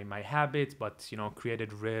my habit, but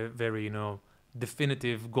created very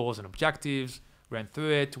definitive goals and objectives. Ran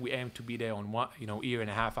through it. We aimed to be there on year and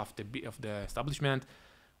a half after of the establishment.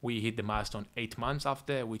 We hit the milestone 8 months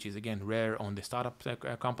after, which is again rare on the startup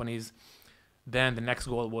companies. Then the next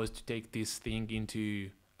goal was to take this thing into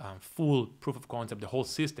full proof of concept, the whole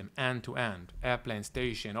system, end to end, airplane,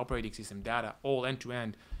 station, operating system, data, all end to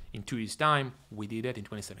end in 2 years' time. We did it in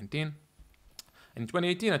 2017. In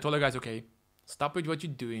 2018, I told the guys, okay, stop with what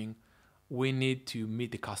you're doing. We need to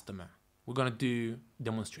meet the customer. We're going to do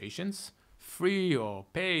demonstrations, free or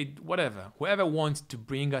paid, whatever. Whoever wants to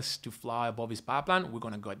bring us to fly above his pipeline, we're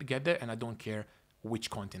going to go get there, and I don't care which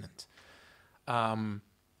continent. And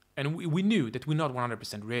we knew that we're not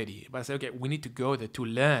 100% ready. But I said, okay, we need to go there to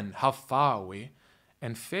learn how far are we.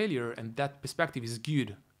 And failure and that perspective is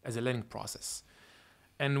good as a learning process.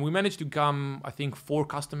 And we managed to come, I think, 4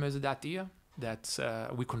 customers that year that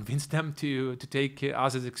we convinced them to take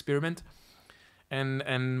us as an experiment.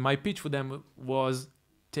 And my pitch for them was,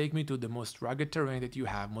 take me to the most rugged terrain that you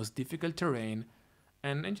have, most difficult terrain,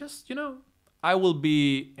 and just, I will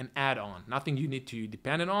be an add-on, nothing you need to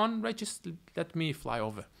depend on, right? Just let me fly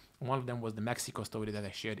over. One of them was the Mexico story that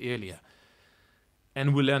I shared earlier.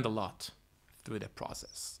 And we learned a lot through that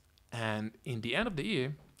process. And in the end of the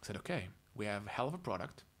year, I said, okay, we have a hell of a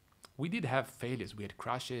product. We did have failures. We had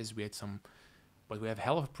crashes, we had but we have a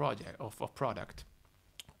hell of a product.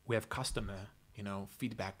 We have customer,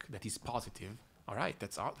 feedback that is positive. All right,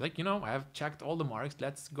 that's all. I have checked all the marks.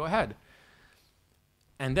 Let's go ahead.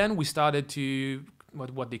 And then we started to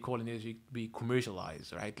what they call in industry be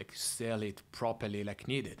commercialized, right? Like sell it properly, like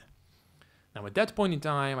needed. Now at that point in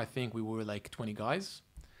time, I think we were like 20 guys.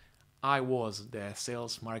 I was the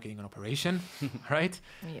sales, marketing, and operation, right?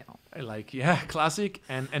 Yeah. Classic.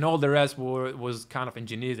 And all the rest was kind of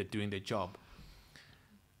engineers that doing their job.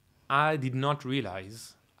 I did not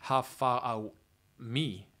realize how far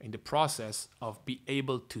me in the process of be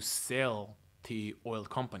able to sell the oil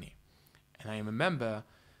company. And I remember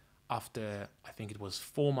after, I think it was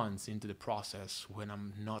 4 months into the process, when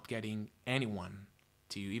I'm not getting anyone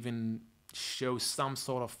to even show some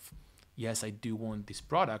sort of, yes, I do want this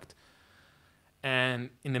product. And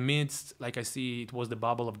in the midst, like I see, it was the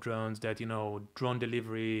bubble of drones that, you know, drone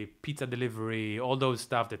delivery, pizza delivery, all those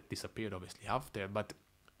stuff that disappeared obviously after. But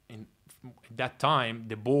at that time,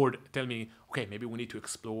 the board tell me, okay, maybe we need to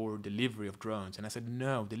explore delivery of drones. And I said,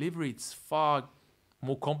 no, delivery, it's far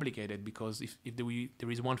more complicated, because if there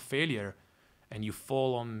is one failure and you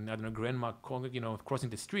fall on, I don't know, grandma, you know, crossing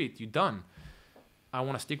the street, you're done. I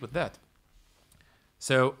want to stick with that.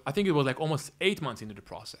 So I think it was like almost 8 months into the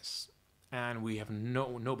process, and we have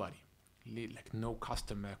nobody, like no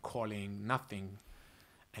customer calling, nothing.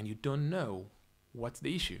 And you don't know what's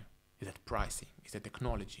the issue. Is that pricing? Is that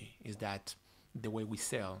technology? Is that the way we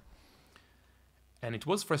sell? And it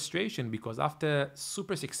was frustration, because after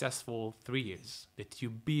super successful 3 years that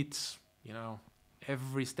you beat, you know,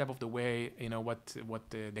 every step of the way, you know, what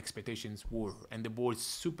the expectations were, and the board's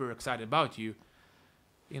super excited about you,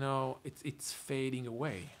 you know, it's fading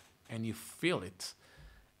away, and you feel it.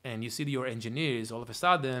 And you see your engineers all of a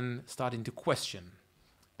sudden starting to question,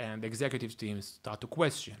 and the executive teams start to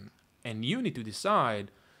question. And you need to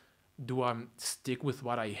decide, do I stick with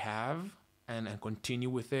what I have and continue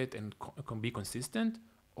with it and be consistent,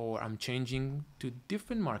 or I'm changing to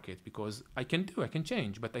different market? Because I can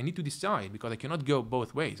change, but I need to decide, because I cannot go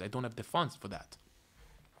both ways. I don't have the funds for that.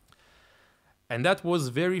 And that was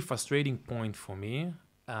very frustrating point for me,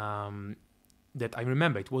 that I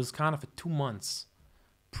remember. It was kind of a 2 months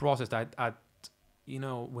process that, you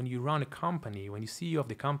know, when you run a company, when you CEO of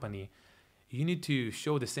the company, you need to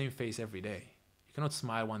show the same face every day. You cannot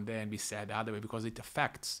smile one day and be sad the other way, because it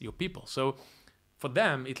affects your people. So for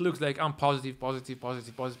them, it looks like I'm positive,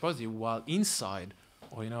 while inside,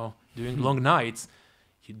 or, you know, during long nights,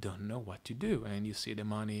 you don't know what to do, and you see the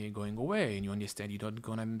money going away, and you understand you're not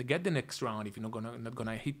gonna get the next round if you're not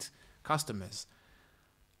gonna hit customers.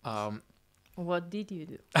 What did you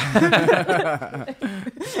do?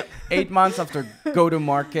 8 months after go to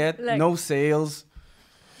market, Like- no sales.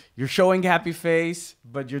 You're showing happy face,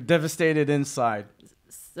 but you're devastated inside.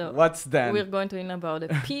 So What's then? we're going to know about a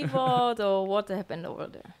pivot or what happened over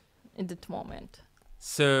there in that moment.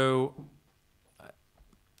 So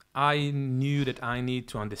I knew that I need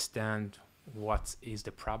to understand what is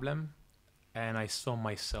the problem, and I saw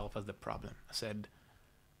myself as the problem. I said,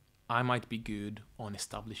 I might be good on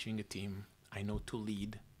establishing a team. I know to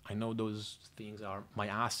lead. I know those things are my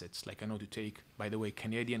assets. Like, I know to take, by the way,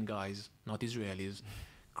 Canadian guys, not Israelis,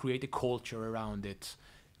 create a culture around it,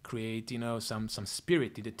 create, you know, some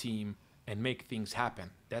spirit in the team, and make things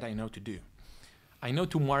happen. That I know to do. I know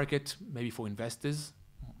to market maybe for investors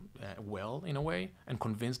well, in a way, and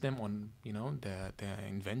convince them on, you know, the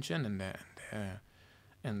invention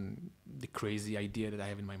and the crazy idea that I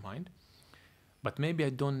have in my mind. But maybe I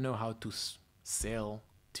don't know how to sell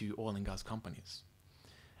to oil and gas companies.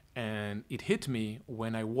 And it hit me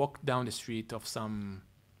when I walked down the street of I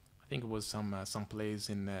think it was some place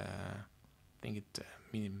in,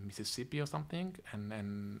 Mississippi or something.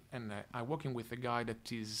 And I working with a guy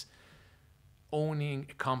that is owning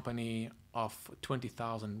a company of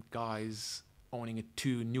 20,000 guys, owning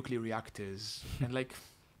 2 nuclear reactors.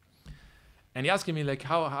 And he asking me, like,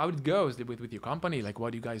 how it goes with your company, like,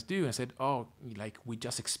 what do you guys do? And I said, oh, like, we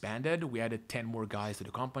just expanded. We added 10 more guys to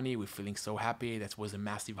the company. We're feeling so happy. That was a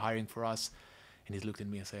massive hiring for us. And he looked at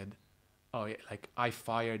me and said, oh, yeah, like, I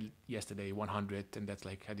fired yesterday 100, and that's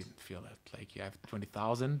like, I didn't feel it. Like, you have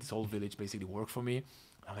 20,000. This whole village basically worked for me.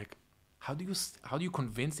 I'm like, how do you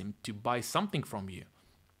convince him to buy something from you?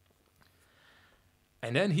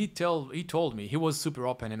 And then he told me, he was super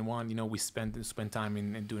open, and we spent time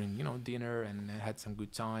in doing, you know, dinner, and had some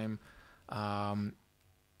good time. And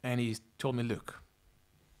he told me, look,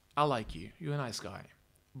 I like you. You're a nice guy.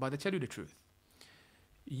 But I tell you the truth.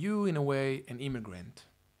 You, in a way, an immigrant.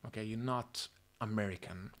 Okay, you're not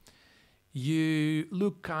American. You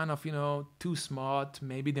look kind of, you know, too smart,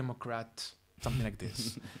 maybe Democrat, something like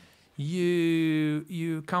this.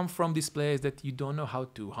 You come from this place that you don't know how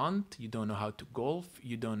to hunt, you don't know how to golf,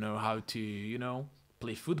 you don't know how to, you know,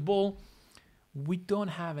 play football. We don't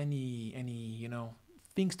have any, you know,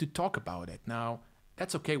 things to talk about it. Now,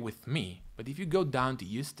 that's okay with me, but if you go down to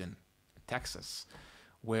Houston, Texas,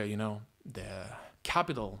 where, you know, the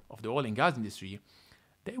capital of the oil and gas industry,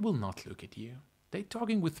 they will not look at you. They're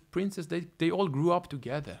talking with princes, they all grew up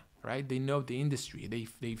together, right? They know the industry,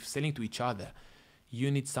 they're selling to each other. You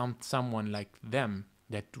need someone like them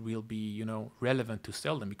that will be, you know, relevant to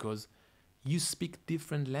sell them, because you speak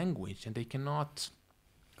different language and they cannot.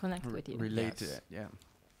 Connect with you. Relate to Yes. it,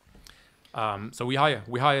 yeah. So we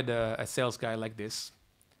hired a sales guy like this,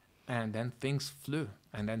 and then things flew,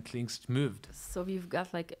 and then things moved. So you've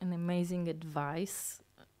got like an amazing advice,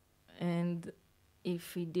 and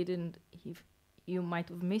if he didn't, if you might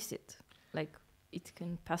have missed it. Like it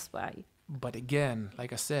can pass by. But again,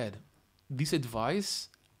 like I said, this advice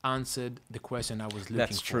answered the question I was looking for.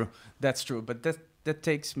 That's true. That's true. But that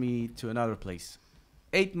takes me to another place.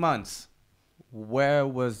 8 months. Where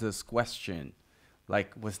was this question?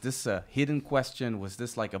 Like, was this a hidden question? Was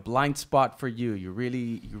this like a blind spot for you? You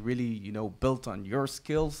really, built on your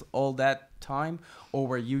skills all that time? Or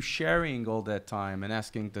were you sharing all that time and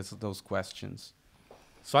asking those questions?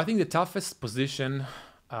 So I think the toughest position,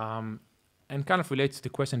 and kind of relates to the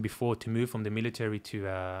question before, to move from the military to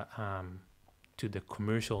the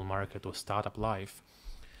commercial market or startup life.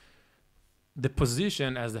 The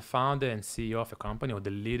position as the founder and CEO of a company or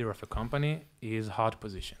the leader of a company is a hard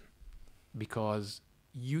position because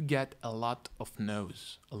you get a lot of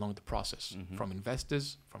no's along the process from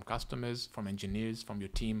investors, from customers, from engineers, from your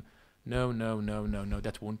team. No,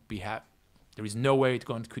 that won't be there is no way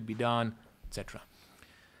could be done, etc.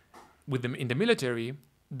 In the military,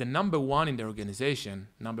 the number one in the organization,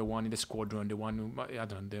 number one in the squadron,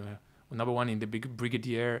 number one in the big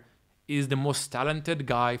brigadier is the most talented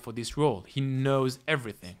guy for this role. He knows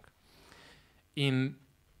everything. In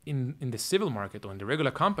the civil market or in the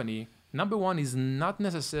regular company, number one is not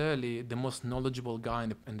necessarily the most knowledgeable guy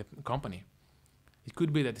in the company. It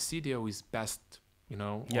could be that the CTO is best,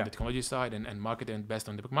 on the technology side and marketing best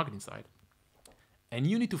on the marketing side. And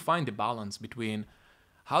you need to find the balance between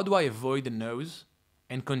how do I avoid the no's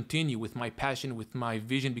and continue with my passion, with my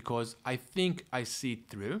vision, because I think I see it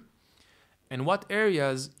through. And what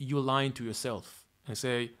areas you align to yourself and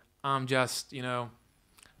say, I'm just,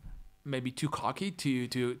 maybe too cocky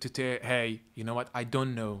to say, hey, you know what? I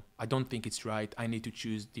don't know. I don't think it's right. I need to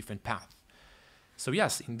choose different path. So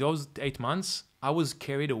yes, in those 8 months, I was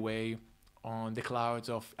carried away on the clouds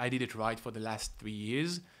of, I did it right for the last 3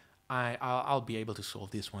 years. I'll be able to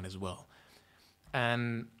solve this one as well.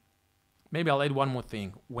 And maybe I'll add one more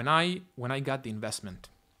thing. When I got the investment,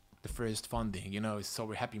 the first funding, it's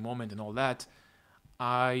a happy moment and all that,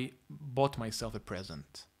 I bought myself a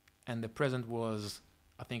present. And the present was,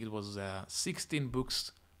 I think it was 16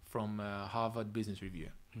 books from Harvard Business Review,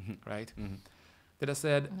 right? That I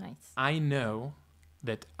said, Nice. I know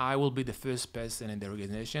that I will be the first person in the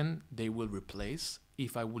organization they will replace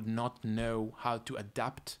if I would not know how to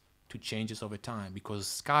adapt to changes over time.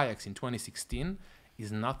 Because SkyX in 2016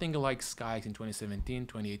 is nothing like SkyX in 2017,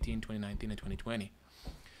 2018, 2019, and 2020.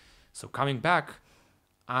 So coming back,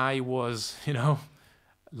 I was,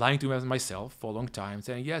 lying to myself for a long time,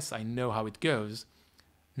 saying, yes, I know how it goes,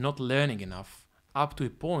 not learning enough, up to a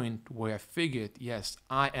point where I figured, yes,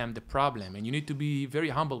 I am the problem. And you need to be very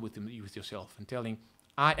humble with yourself and telling,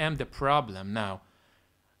 I am the problem. Now,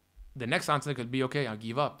 the next answer could be, okay, I'll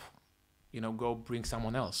give up, go bring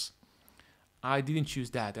someone else. I didn't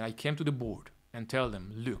choose that. And I came to the board and tell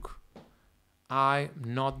them, look, I'm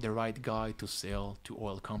not the right guy to sell to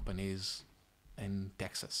oil companies in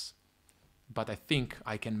Texas. But I think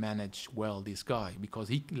I can manage well this guy because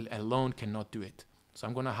he alone cannot do it. So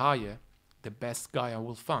I'm going to hire the best guy I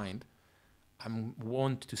will find. I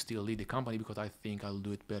want to still lead the company because I think I'll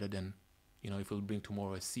do it better than, if we'll bring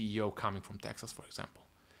tomorrow a CEO coming from Texas, for example.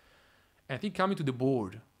 And I think coming to the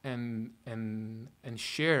board and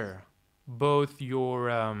share both your,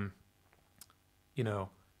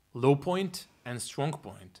 low point and strong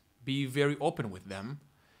point, be very open with them,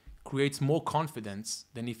 creates more confidence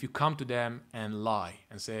than if you come to them and lie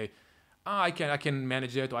and say, I can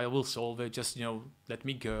manage it, or I will solve it, just let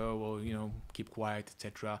me go, or keep quiet,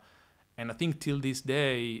 etc. And I think till this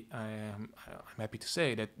day, I'm happy to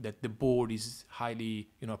say that the board is highly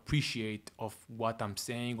appreciate of what I'm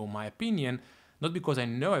saying or my opinion, not because I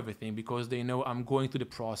know everything, because they know I'm going through the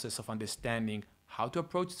process of understanding how to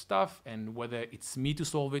approach stuff and whether it's me to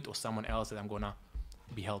solve it or someone else that I'm gonna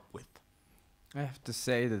be helped with. I have to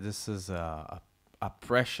say that this is a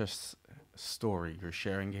precious story you're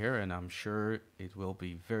sharing here, and I'm sure it will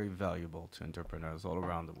be very valuable to entrepreneurs all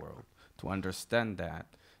around the world to understand that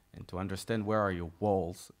and to understand where are your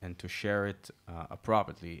walls and to share it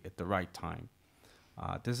appropriately at the right time.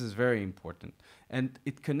 This is very important, and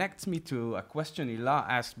it connects me to a question Ila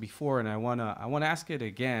asked before, and I wanna ask it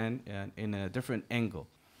again in a different angle.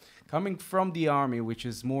 Coming from the army, which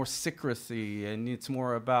is more secrecy and it's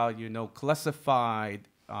more about classified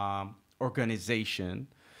organization,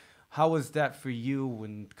 how is that for you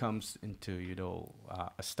when it comes into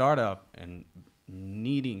a startup and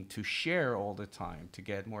needing to share all the time to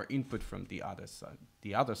get more input from the other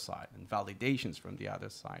side, and validations from the other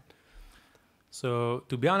side? So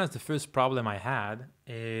to be honest, the first problem I had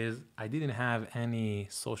is I didn't have any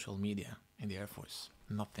social media in the Air Force.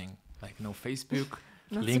 Nothing. Like no Facebook,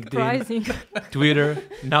 Not LinkedIn, surprising. Twitter,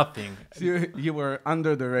 nothing. So you were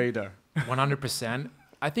under the radar. 100%.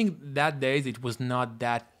 I think that days it was not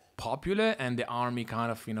that popular, and the army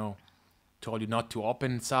kind of, told you not to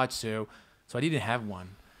open such. So I didn't have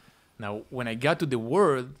one. Now, when I got to the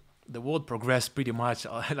world progressed pretty much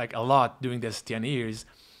like a lot during this 10 years.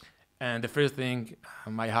 And the first thing,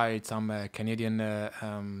 I hired some Canadian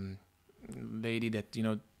lady that,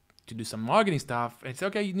 to do some marketing stuff. And it's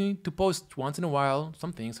okay, you need to post once in a while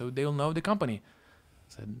something so they'll know the company.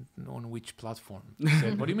 I said, on which platform? She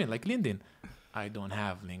said, what do you mean? Like LinkedIn? I don't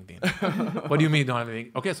have LinkedIn. What do you mean don't have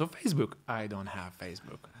LinkedIn? Okay, so Facebook. I don't have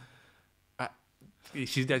Facebook.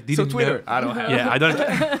 She didn't So Twitter, know. I don't have. Yeah, I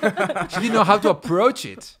don't. She didn't know how to approach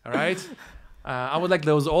it. All right. I was like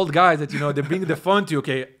those old guys that they bring the phone to you.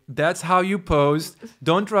 Okay, that's how you post.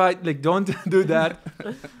 Don't do that.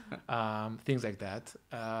 Things like that.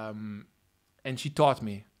 And she taught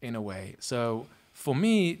me in a way. So for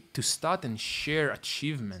me to start and share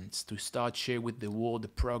achievements, to start share with the world the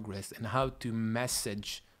progress and how to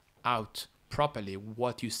message out properly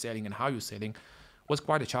what you're selling and how you're selling was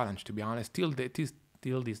quite a challenge, to be honest. Till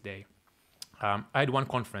this day, I had one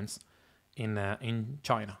conference in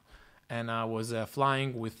China, and I was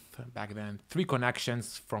flying with back then 3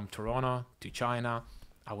 connections from Toronto to China.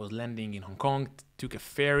 I was landing in Hong Kong, took a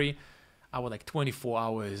ferry. I was like 24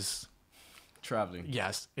 hours Traveling.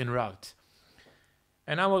 yes, en route.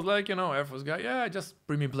 And I was like, Air Force guy, yeah, just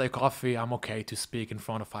bring me black coffee. I'm okay to speak in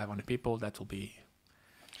front of 500 people. That will be.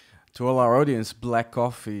 To all our audience, black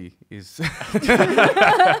coffee is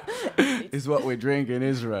is what we drink in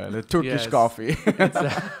Israel. The Turkish Yes. coffee.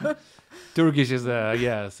 Turkish is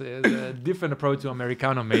is a different approach to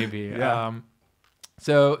Americano maybe. Yeah.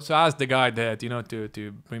 So I asked the guy that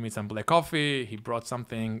to bring me some black coffee. He brought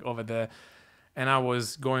something over there, and I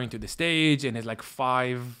was going to the stage, and it's like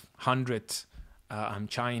 500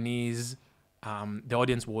 Chinese. The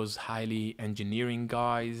audience was highly engineering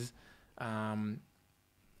guys.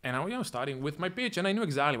 And I was starting with my pitch, and I knew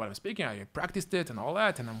exactly what I'm speaking. I practiced it and all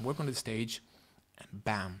that, and I'm working on the stage, and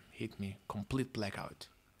bam, hit me, complete blackout.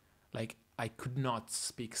 Like I could not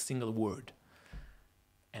speak a single word,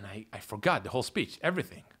 and I forgot the whole speech,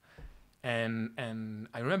 everything. And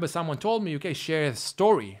I remember someone told me, okay, share a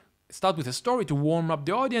story. Start with a story to warm up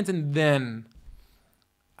the audience, and then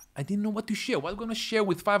I didn't know what to share. What am I gonna share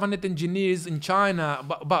with 500 engineers in China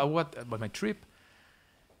about what? About my trip,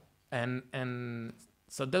 and.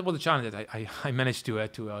 So that was a challenge that I managed to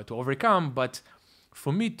overcome. But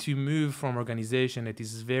for me to move from organization, it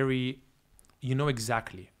is very,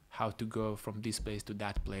 exactly how to go from this place to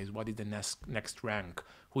that place. What is the next rank?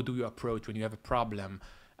 Who do you approach when you have a problem?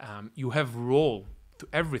 You have role to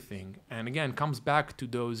everything. And again, comes back to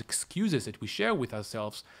those excuses that we share with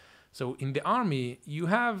ourselves. So in the army, you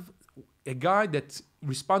have a guy that's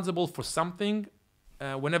responsible for something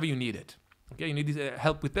whenever you need it. Okay, you need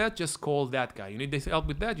help with that, just call that guy. You need this help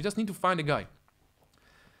with that, you just need to find a guy.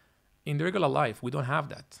 In the regular life, we don't have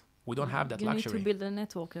that. We don't have that luxury. You need to build a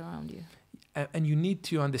network around you. And you need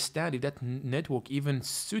to understand if that network even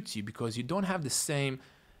suits you, because you don't have the same.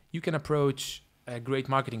 You can approach a great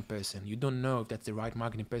marketing person. You don't know if that's the right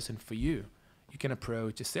marketing person for you. You can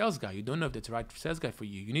approach a sales guy. You don't know if that's the right sales guy for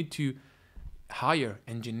you. You need to hire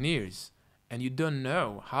engineers, and you don't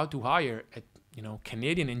know how to hire a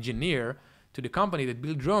Canadian engineer to the company that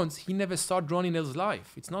built drones. He never saw drone in his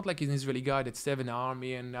life. It's not like he's an Israeli guy that served in the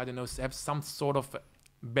army and have some sort of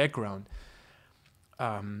background.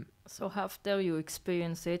 So after you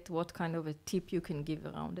experience it, what kind of a tip you can give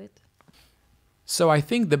around it? So I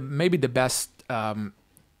think maybe the best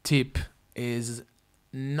tip is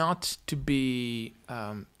not to be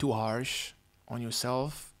too harsh on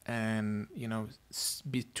yourself and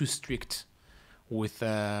be too strict with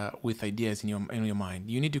ideas in your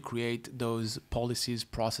mind. You need to create those policies,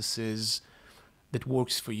 processes that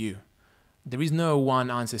works for you. There is no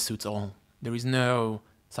one answer suits all. There is no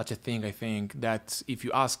such a thing, I think, that if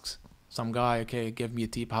you ask some guy, okay, give me a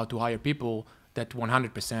tip how to hire people, that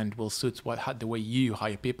 100% will suit the way you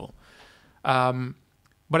hire people.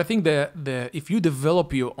 But I think if you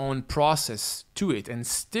develop your own process to it and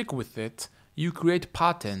stick with it, you create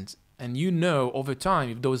patterns, and over time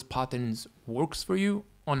if those patterns works for you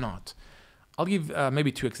or not. I'll give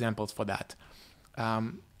maybe 2 examples for that.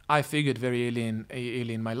 I figured very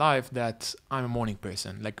early in my life that I'm a morning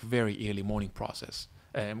person, like very early morning process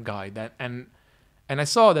guy. And And I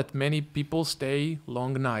saw that many people stay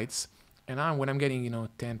long nights. And when I'm getting,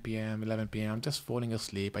 10 p.m., 11 p.m., I'm just falling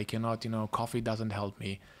asleep. I cannot, coffee doesn't help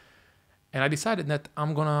me. And I decided that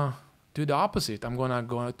I'm going to do the opposite. I'm going to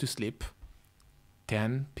go to sleep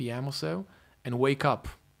 10 p.m. or so and wake up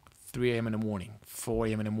 3 a.m. in the morning, 4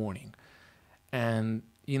 a.m. in the morning. And,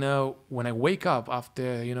 when I wake up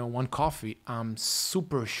after, one coffee, I'm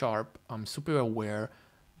super sharp. I'm super aware.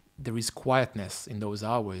 There is quietness in those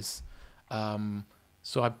hours.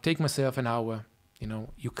 So I take myself an hour,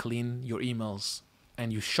 you clean your emails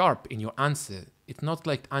and you sharp in your answer. It's not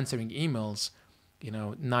like answering emails,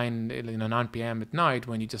 9 p.m. at night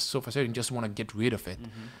when you just so frustrated and just want to get rid of it.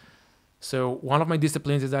 Mm-hmm. So one of my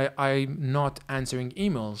disciplines is I'm not answering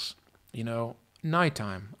emails,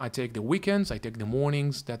 nighttime. I take the weekends, I take the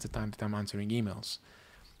mornings. That's the time that I'm answering emails.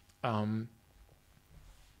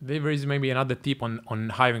 There is maybe another tip on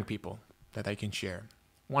hiring people that I can share.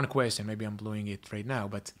 One question, maybe I'm blowing it right now,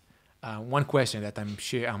 but one question that I'm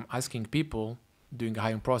asking people during the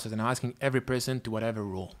hiring process, and I'm asking every person to whatever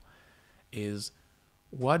role, is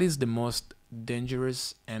what is the most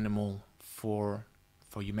dangerous animal for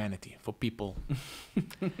humanity, for people?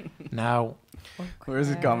 Now, where is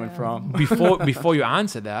it coming from? before you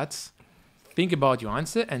answer that, think about your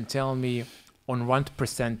answer and tell me on what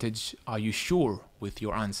percentage are you sure with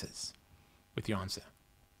your answers, with your answer.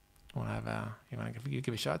 You want to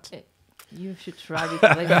give a shot? You should try it.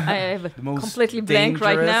 I have a completely blank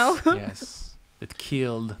right now. Yes, that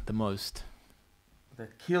killed the most.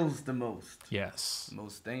 That kills the most. Yes.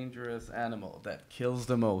 Most dangerous animal that kills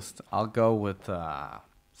the most. I'll go with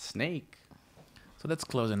snake. So that's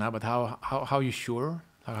close enough. But how you sure?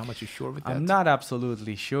 How much you sure with that? I'm not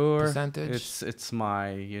absolutely sure. Percentage? It's my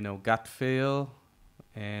gut feel.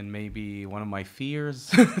 And maybe one of my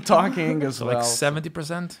fears talking as so well. Like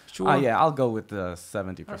 70% sure? Yeah, I'll go with the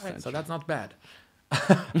 70%. Right, so that's not bad.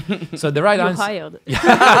 So the right You're answer... hired.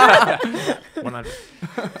 100.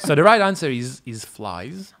 So the right answer is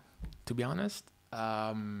flies, to be honest.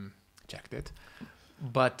 Checked it.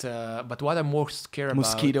 But what I'm more scared about...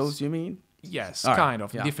 Mosquitoes, you mean? Yes, right. kind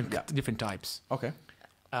of. Yeah. Different types. Okay.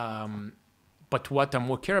 But what I'm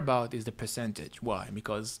more care about is the percentage. Why?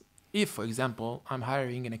 Because... if, for example, I'm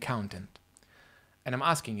hiring an accountant and I'm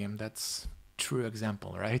asking him, that's true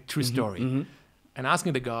example, right? True story. Mm-hmm. And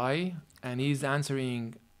asking the guy and he's answering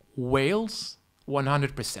whales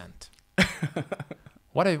 100%.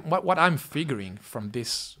 What I'm figuring from this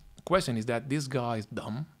question is that this guy is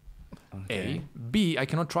dumb. Okay. A. B, I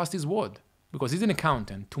cannot trust his word because he's an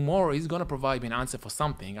accountant. Tomorrow he's going to provide me an answer for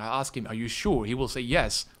something. I ask him, are you sure? He will say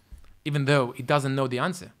yes, even though he doesn't know the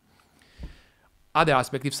answer. Other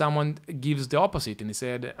aspect, if someone gives the opposite and he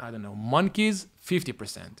said, I don't know, monkeys,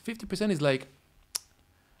 50%. 50% is like,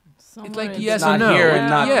 Somewhere it's like in yes not or no. here and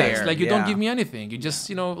not yes, there. like you Yeah. don't give me anything. You just,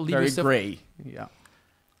 leave Very yourself. gray. Yeah.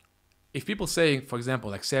 If people say, for example,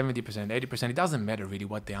 like 70%, 80%, it doesn't matter really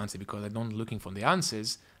what they answer because I'm not looking for the answers.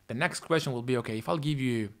 The next question will be, okay, if I'll give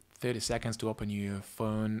you 30 seconds to open your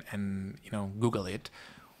phone and, Google it,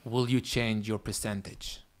 will you change your percentage?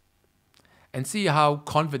 And see how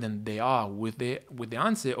confident they are with the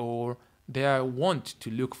answer, or they want to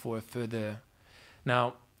look for further. Now,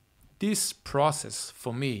 this process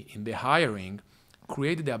for me in the hiring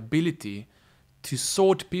created the ability to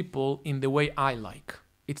sort people in the way I like.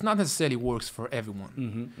 It's not necessarily works for everyone,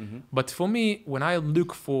 but for me, when I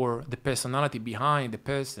look for the personality behind the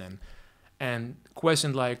person, and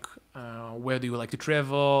questions like where do you like to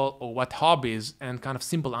travel or what hobbies, and kind of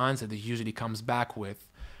simple answer that usually comes back with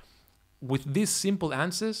these simple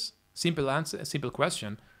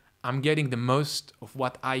question, I'm getting the most of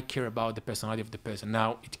what I care about the personality of the person.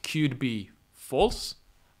 Now, it could be false,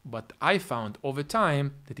 but I found over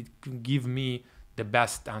time that it can give me the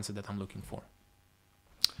best answer that I'm looking for.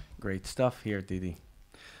 Great stuff here, Didi.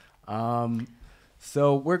 So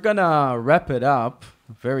we're gonna wrap it up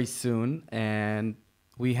very soon, and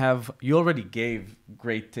you already gave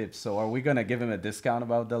great tips. So are we gonna give him a discount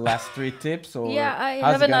about the last 3 tips, or Yeah, I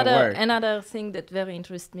how's have it gonna work? another thing that very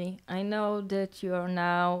interests me. I know that you are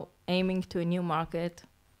now aiming to a new market.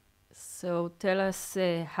 So tell us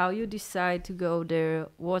how you decide to go there.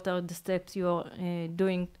 What are the steps you are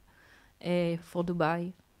doing for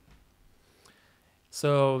Dubai?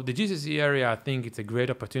 So the GCC area, I think it's a great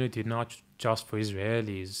opportunity, not just for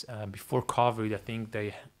Israelis. Before COVID, I think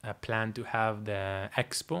they planned to have the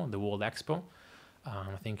Expo, the World Expo.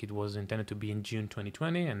 I think it was intended to be in June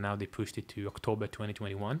 2020, and now they pushed it to October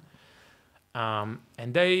 2021.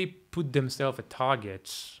 And they put themselves a target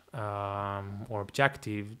or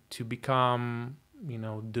objective to become,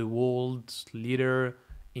 the world's leader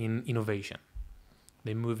in innovation.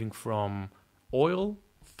 They're moving from oil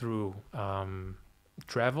through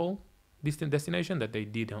travel destination that they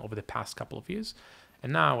did over the past couple of years.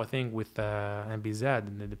 And now I think with MBZ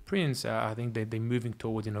and the Prince, I think they're moving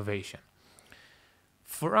towards innovation.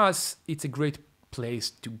 For us, it's a great place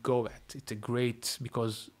to go at. It's a great,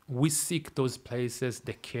 because we seek those places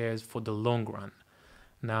that cares for the long run.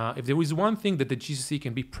 Now, if there is one thing that the GCC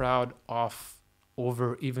can be proud of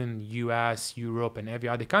over even US, Europe, and every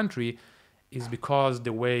other country, is because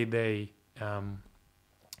the way they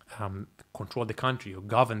control the country or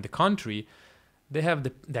govern the country, they have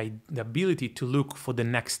the ability to look for the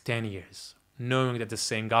next 10 years, knowing that the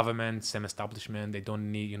same government, same establishment, they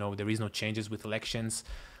don't need, there is no changes with elections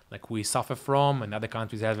like we suffer from and other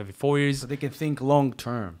countries have every 4 years. So they can think long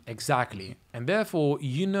term. Exactly. And therefore,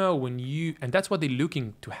 and that's what they're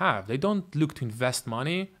looking to have. They don't look to invest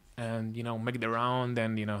money and, make the round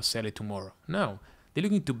and, sell it tomorrow. No, they're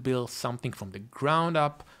looking to build something from the ground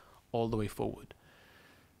up all the way forward.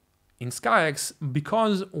 In SkyX,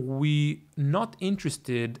 because we not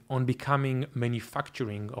interested on becoming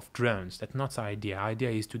manufacturing of drones, that's not our idea. Our idea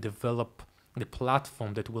is to develop the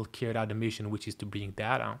platform that will carry out the mission, which is to bring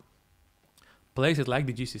data. Places like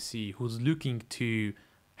the GCC, who's looking to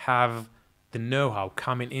have the know-how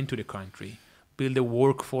coming into the country, build a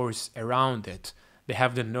workforce around it. They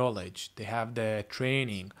have the knowledge, they have the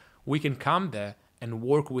training. We can come there and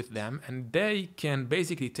work with them, and they can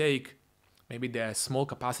basically take maybe the small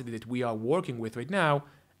capacity that we are working with right now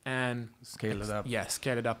and Scale it up. Yeah,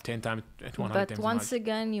 scale it up 10 times, 100 But times once as much.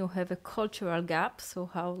 again, you have a cultural gap, so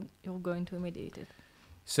how you're going to mediate it?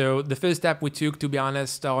 So the first step we took, to be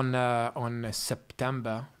honest, on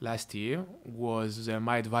September last year was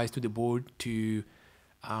my advice to the board to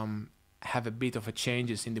have a bit of a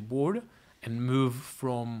changes in the board and move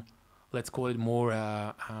from, let's call it more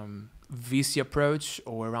VC approach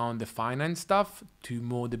or around the finance stuff to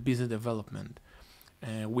more the business development.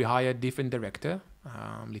 We hired a different director,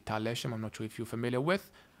 Lital Leshem, I'm not sure if you're familiar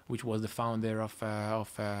with, which was the founder of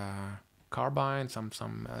Carbine,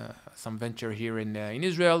 some venture here in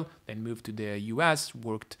Israel, then moved to the US,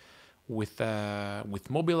 worked with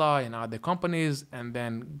Mobileye and other companies, and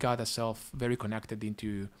then got herself very connected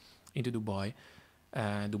into Dubai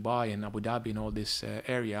and Abu Dhabi and all this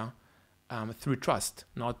area through trust,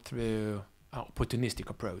 not through opportunistic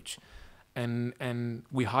approach. And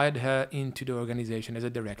we hired her into the organization as a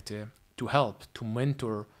director to help, to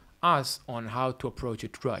mentor us on how to approach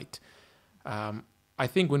it right. I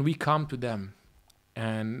think when we come to them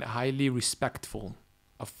and highly respectful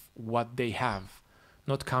of what they have,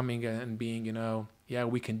 not coming and being, yeah,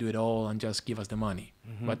 we can do it all and just give us the money.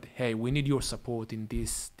 Mm-hmm. But hey, we need your support in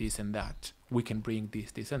this and that. We can bring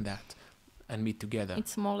this and that and meet together.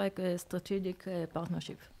 It's more like a strategic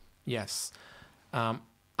partnership. Yes.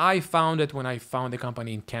 I found it when I found the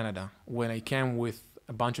company in Canada, when I came with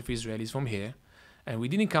a bunch of Israelis from here, and we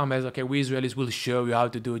didn't come as, okay, we Israelis will show you how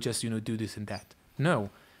to do it, just, do this and that. No,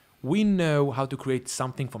 we know how to create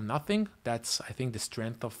something from nothing. That's, I think, the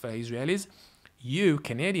strength of Israelis. You,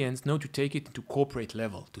 Canadians, know to take it to corporate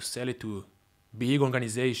level, to sell it to big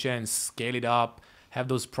organizations, scale it up, have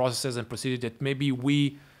those processes and procedures that maybe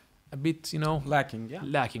we a bit,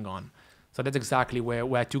 lacking on. So that's exactly where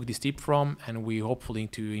I took this tip from, and we're hopefully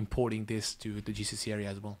to importing this to the GCC area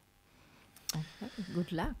as well. Okay.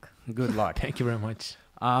 Good luck. Good luck. Thank you very much.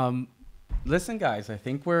 Listen, guys, I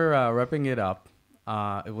think we're wrapping it up.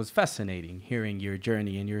 It was fascinating hearing your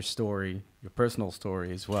journey and your story, your personal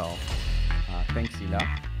story as well. Thanks, Hila.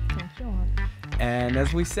 Thank you. And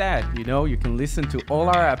as we said, you can listen to all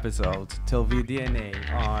our episodes, Tel Aviv DNA,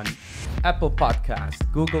 on Apple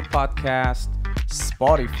Podcast, Google Podcast,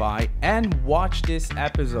 Spotify, and watch this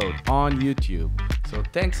episode on YouTube. So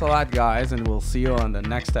thanks a lot, guys, and we'll see you on the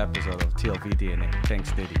next episode of TLV DNA.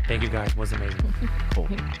 Thanks, Diddy. Thank you, guys. It was amazing. Cool.